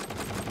 crates.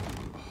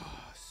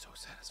 Oh, so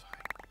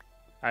satisfying.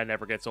 That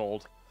never gets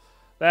old.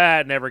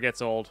 That never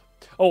gets old.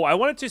 Oh, I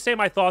wanted to say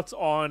my thoughts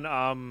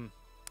on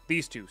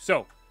these two.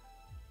 So,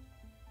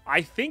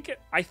 I think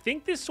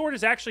this sword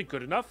is actually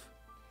good enough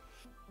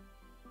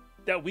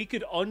that we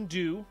could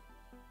undo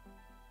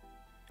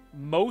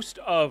most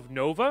of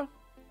Nova,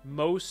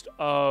 most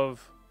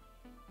of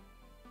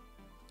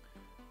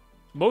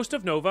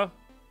Nova,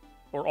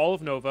 or all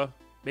of Nova.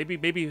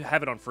 Maybe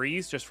have it on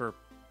freeze just for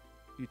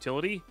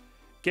utility.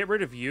 Get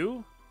rid of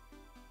you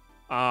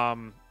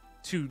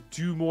to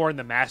do more in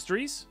the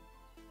masteries.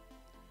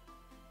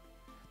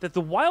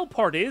 the wild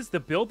part is the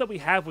build that we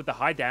have with the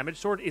high damage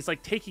sword is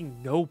like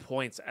taking no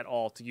points at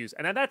all to use.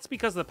 And that's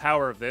because of the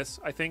power of this,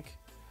 I think.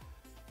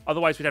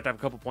 Otherwise, we'd have to have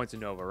a couple points in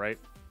Nova, right?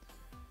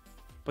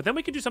 But then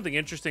we could do something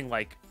interesting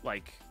like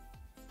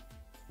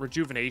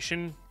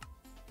Rejuvenation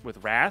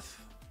with Wrath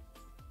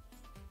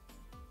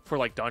for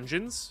like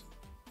dungeons.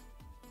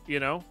 You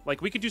know?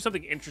 Like we could do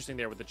something interesting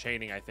there with the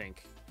chaining, I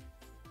think.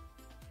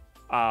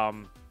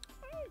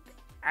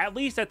 At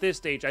least at this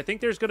stage, I think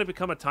there's going to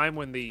become a time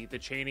when the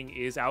chaining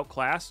is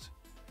outclassed.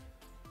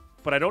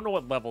 But I don't know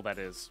what level that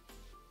is.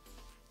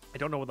 I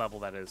don't know what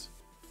level that is.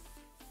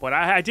 But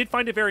I did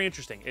find it very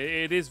interesting.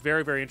 It is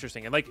very, very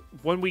interesting. And like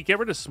when we get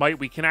rid of Smite,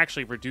 we can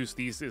actually reduce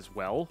these as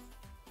well.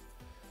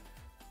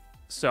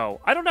 So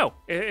I don't know.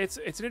 It's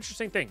an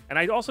interesting thing. And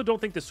I also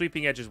don't think the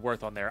Sweeping Edge is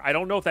worth on there. I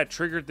don't know if that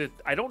triggered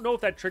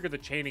the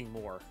chaining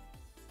more.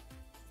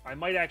 I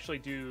might actually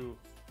do...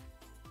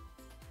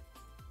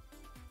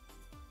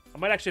 I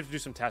might actually have to do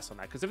some tests on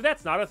that. Because if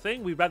that's not a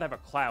thing, we'd rather have a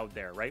cloud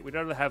there, right? We'd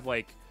rather have,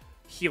 like,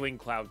 Healing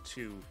Cloud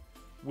 2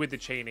 with the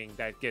chaining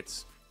that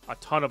gets a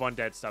ton of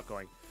undead stuff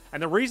going.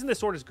 And the reason this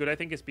sword is good, I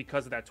think, is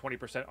because of that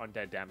 20%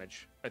 undead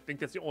damage. I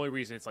think that's the only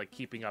reason it's, like,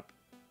 keeping up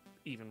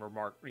even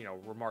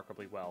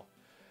remarkably well.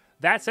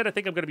 That said, I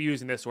think I'm going to be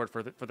using this sword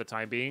for the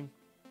time being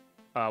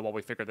while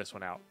we figure this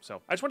one out.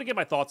 So I just want to get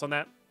my thoughts on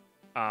that.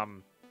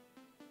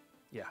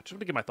 Yeah, just want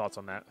to get my thoughts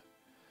on that.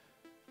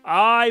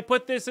 I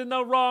put this in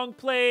the wrong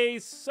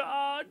place.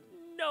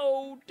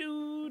 No,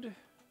 dude.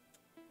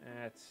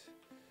 At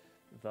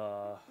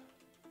the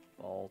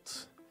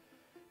vault.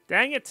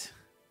 Dang it.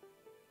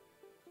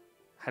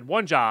 Had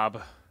one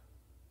job.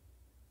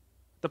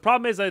 The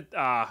problem is that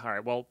all right,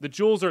 well, the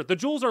jewels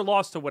are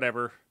lost to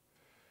whatever.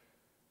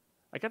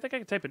 Like I think I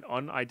can type in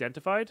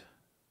unidentified.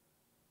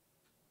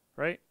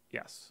 Right?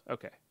 Yes.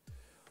 Okay.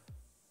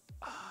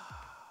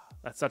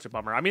 That's such a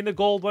bummer. I mean, the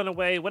gold went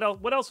away. What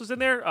else was in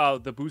there?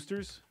 The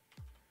boosters.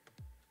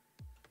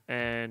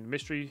 And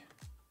mystery.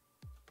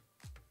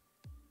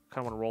 Kind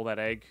of want to roll that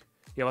egg.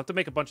 Yeah, we'll have to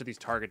make a bunch of these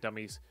target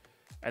dummies.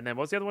 And then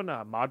what's the other one?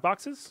 Mod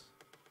boxes?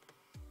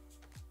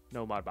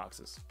 No mod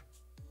boxes.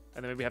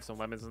 And then maybe have some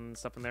lemons and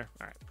stuff in there.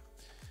 All right.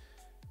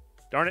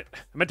 Darn it.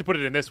 I meant to put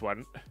it in this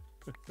one.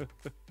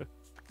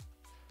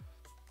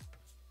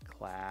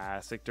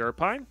 Classic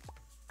Deadpine.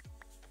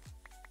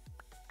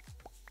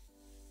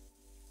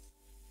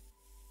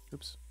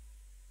 Oops.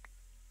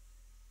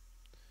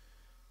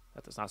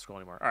 That does not scroll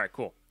anymore. All right,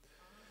 cool.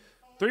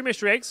 3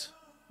 mystery eggs.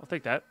 I'll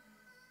take that.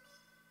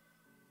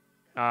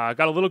 Got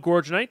a little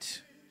Gorgonite.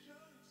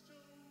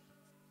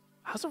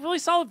 That's a really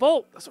solid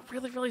vault. That's a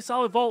really, really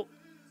solid vault.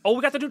 Oh,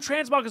 we got the new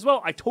transmog as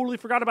well. I totally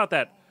forgot about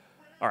that.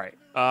 All right.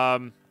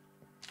 Yeah,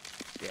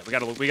 we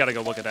gotta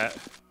go look at that.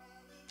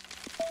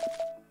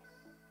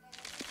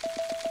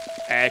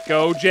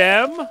 Echo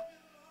Gem.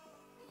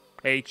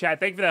 Hey, chat,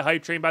 thank you for that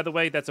hype train, by the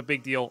way. That's a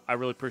big deal. I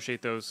really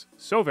appreciate those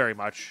so very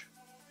much.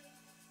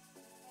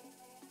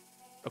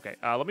 Okay,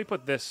 let me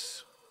put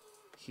this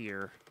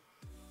here.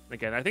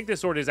 Again, I think this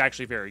sword is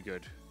actually very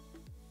good.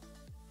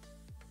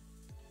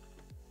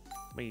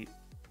 Let me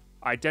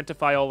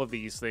identify all of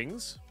these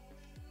things.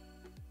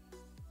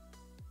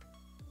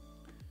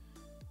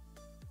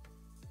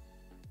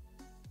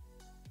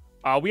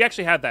 We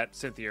actually have that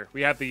Cynthia.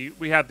 We have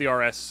the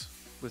RS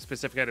with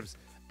specific items.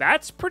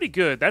 That's pretty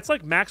good. That's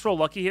like max roll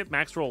lucky hit,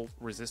 max roll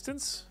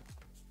resistance.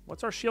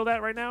 What's our shield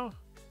at right now?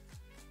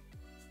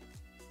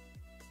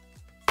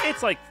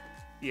 It's like,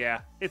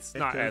 yeah, it's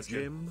not as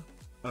good. Jim.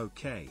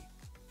 Okay.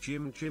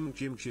 Jim.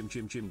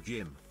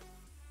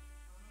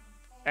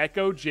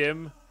 Echo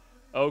Jim.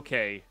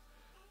 Okay.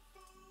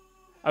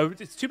 Oh,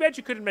 it's too bad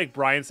you couldn't make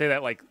Brian say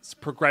that like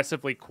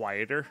progressively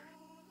quieter.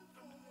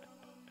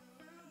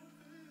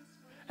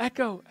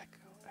 Echo.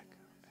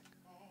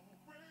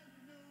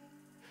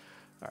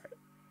 All right.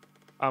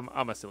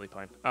 I'm a silly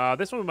pine.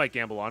 This one we might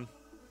gamble on.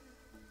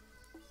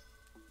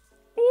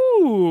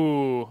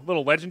 Ooh,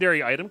 little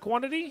legendary item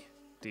quantity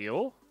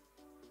deal.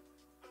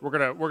 We're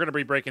gonna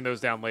be breaking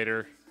those down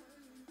later.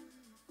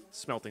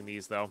 Smelting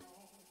these though.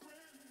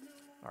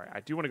 All right, I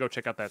do want to go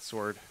check out that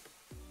sword.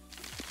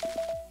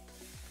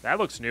 That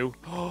looks new.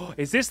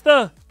 Is this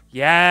the?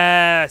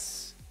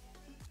 Yes.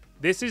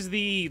 This is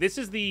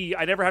the.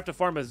 I never have to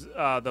farm as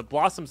the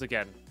blossoms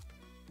again.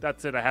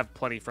 That's it. I have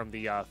plenty from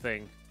the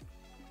thing.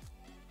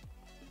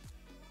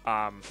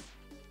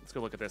 Let's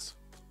go look at this.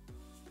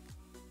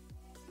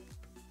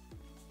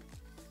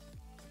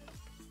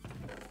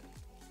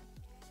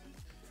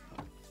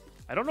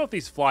 I don't know if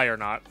these fly or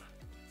not.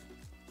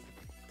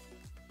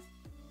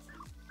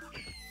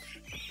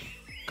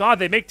 God,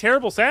 they make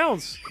terrible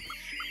sounds.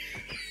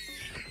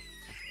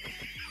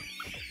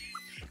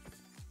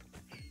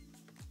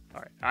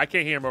 All right, I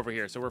can't hear them over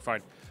here, so we're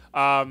fine.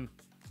 But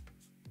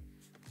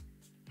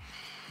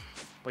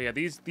yeah,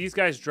 these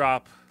guys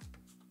drop.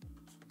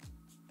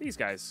 These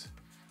guys.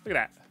 Look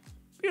at that.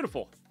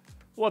 Beautiful.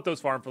 We'll let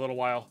those farm for a little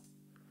while.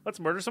 Let's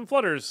murder some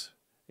flutters.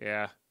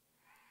 Yeah.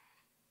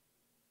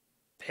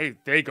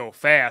 They go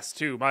fast,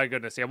 too. My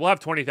goodness. Yeah, we'll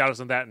have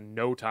 20,000 of that in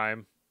no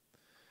time.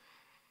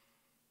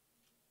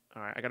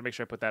 All right, I got to make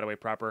sure I put that away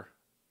proper.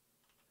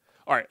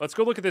 All right, let's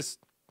go look at this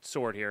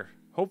sword here.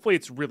 Hopefully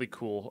it's really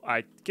cool.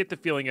 I get the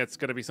feeling it's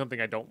going to be something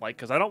I don't like,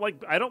 because I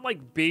don't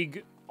like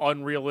big,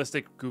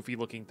 unrealistic, goofy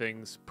looking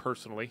things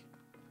personally.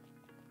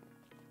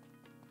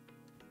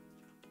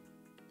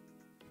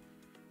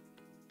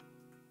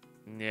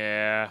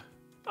 Yeah.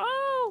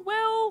 Oh,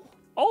 well.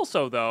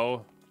 Also,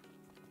 though,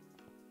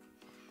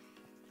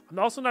 I'm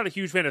also not a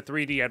huge fan of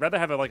 3D. I'd rather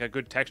have like a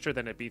good texture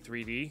than it be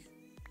 3D.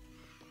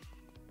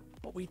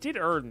 But we did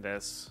earn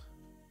this.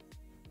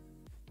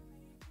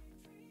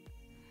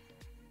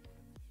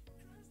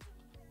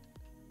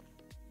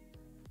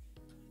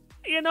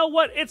 You know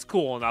what? It's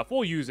cool enough.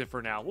 We'll use it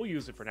for now.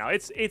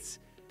 It's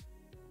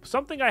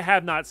something I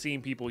have not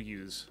seen people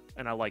use,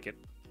 and I like it.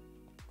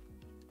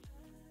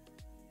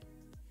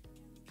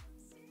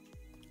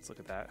 Let's look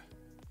at that.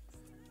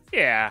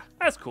 Yeah,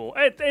 that's cool.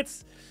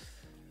 It's...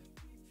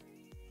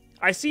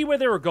 I see where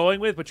they were going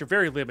with, but you're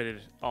very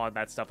limited on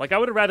that stuff. Like, I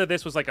would have rather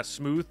this was like a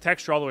smooth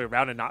texture all the way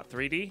around and not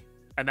 3D,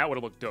 and that would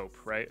have looked dope,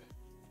 right?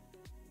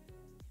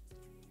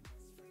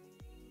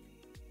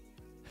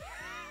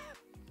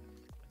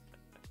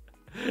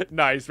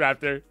 Nice,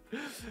 Raptor.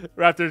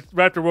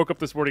 Raptor woke up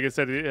this morning and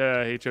said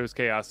he chose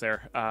chaos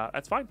there.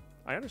 That's fine.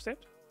 I understand.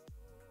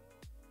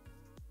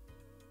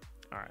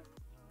 All right.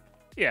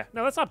 Yeah,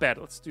 no, that's not bad.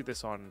 Let's do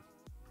this on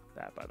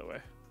that, by the way.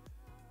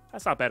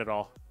 That's not bad at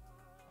all.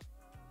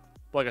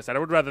 But like I said, I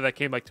would rather that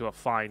came like to a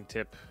fine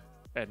tip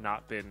and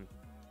not been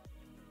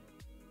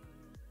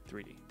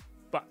 3D.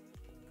 But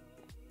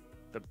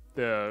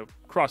the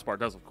crossbar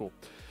does look cool.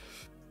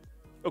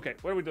 Okay,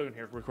 what are we doing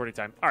here? Recording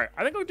time. All right,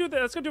 I think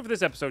let's go do it for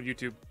this episode,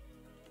 YouTube.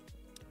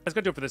 Let's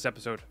go do it for this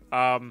episode.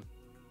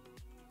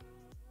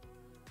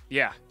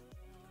 Yeah.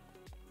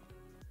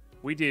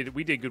 We did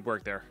good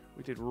work there.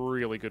 We did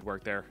really good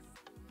work there.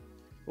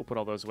 We'll put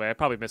all those away. I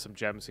probably missed some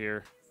gems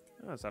here.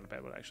 Oh, that's not a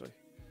bad one, actually.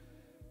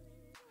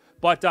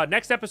 But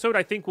next episode,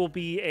 I think, will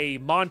be a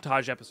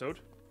montage episode.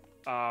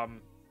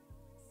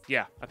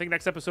 Yeah, I think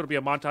next episode will be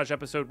a montage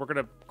episode. We're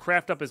going to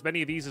craft up as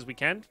many of these as we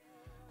can.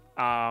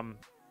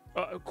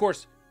 Of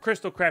course,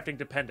 crystal crafting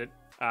dependent.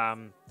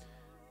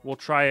 We'll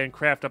try and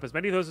craft up as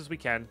many of those as we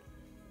can.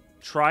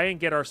 Try and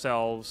get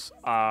ourselves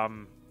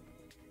 5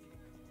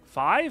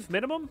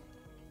 minimum.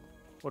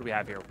 What do we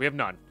have here? We have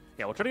none.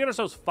 Yeah, we'll try to get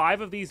ourselves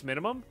 5 of these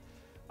minimum.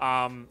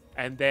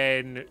 And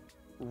then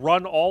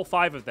run all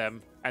 5 of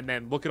them. And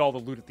then look at all the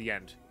loot at the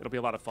end. It'll be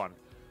a lot of fun.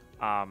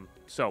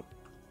 So,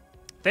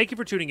 thank you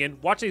for tuning in.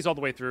 Watch these all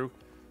the way through.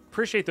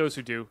 Appreciate those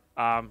who do.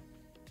 I'm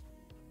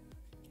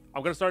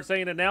going to start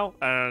saying it now.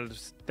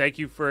 Thank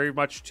you very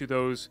much to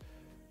those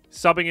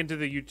subbing into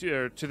the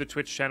YouTube, to the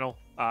Twitch channel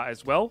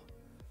as well.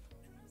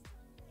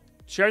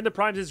 Sharing the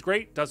primes is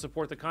great. Does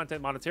support the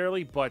content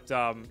monetarily. But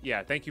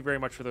yeah, thank you very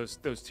much for those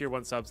tier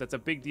 1 subs. That's a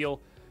big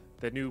deal.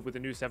 With the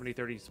new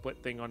 70-30 split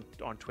thing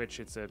on Twitch.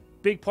 It's a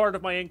big part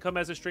of my income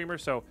as a streamer.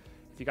 So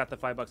if you got the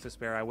 $5 to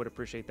spare, I would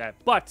appreciate that.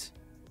 But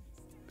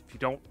if you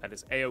don't, that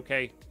is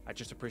a-okay. I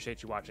just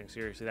appreciate you watching.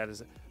 Seriously, that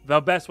is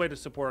the best way to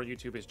support on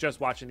YouTube, is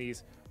just watching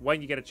these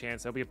when you get a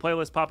chance. There'll be a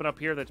playlist popping up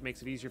here that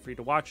makes it easier for you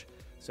to watch.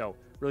 So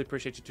really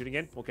appreciate you tuning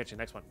in. We'll catch you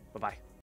next one. Bye-bye.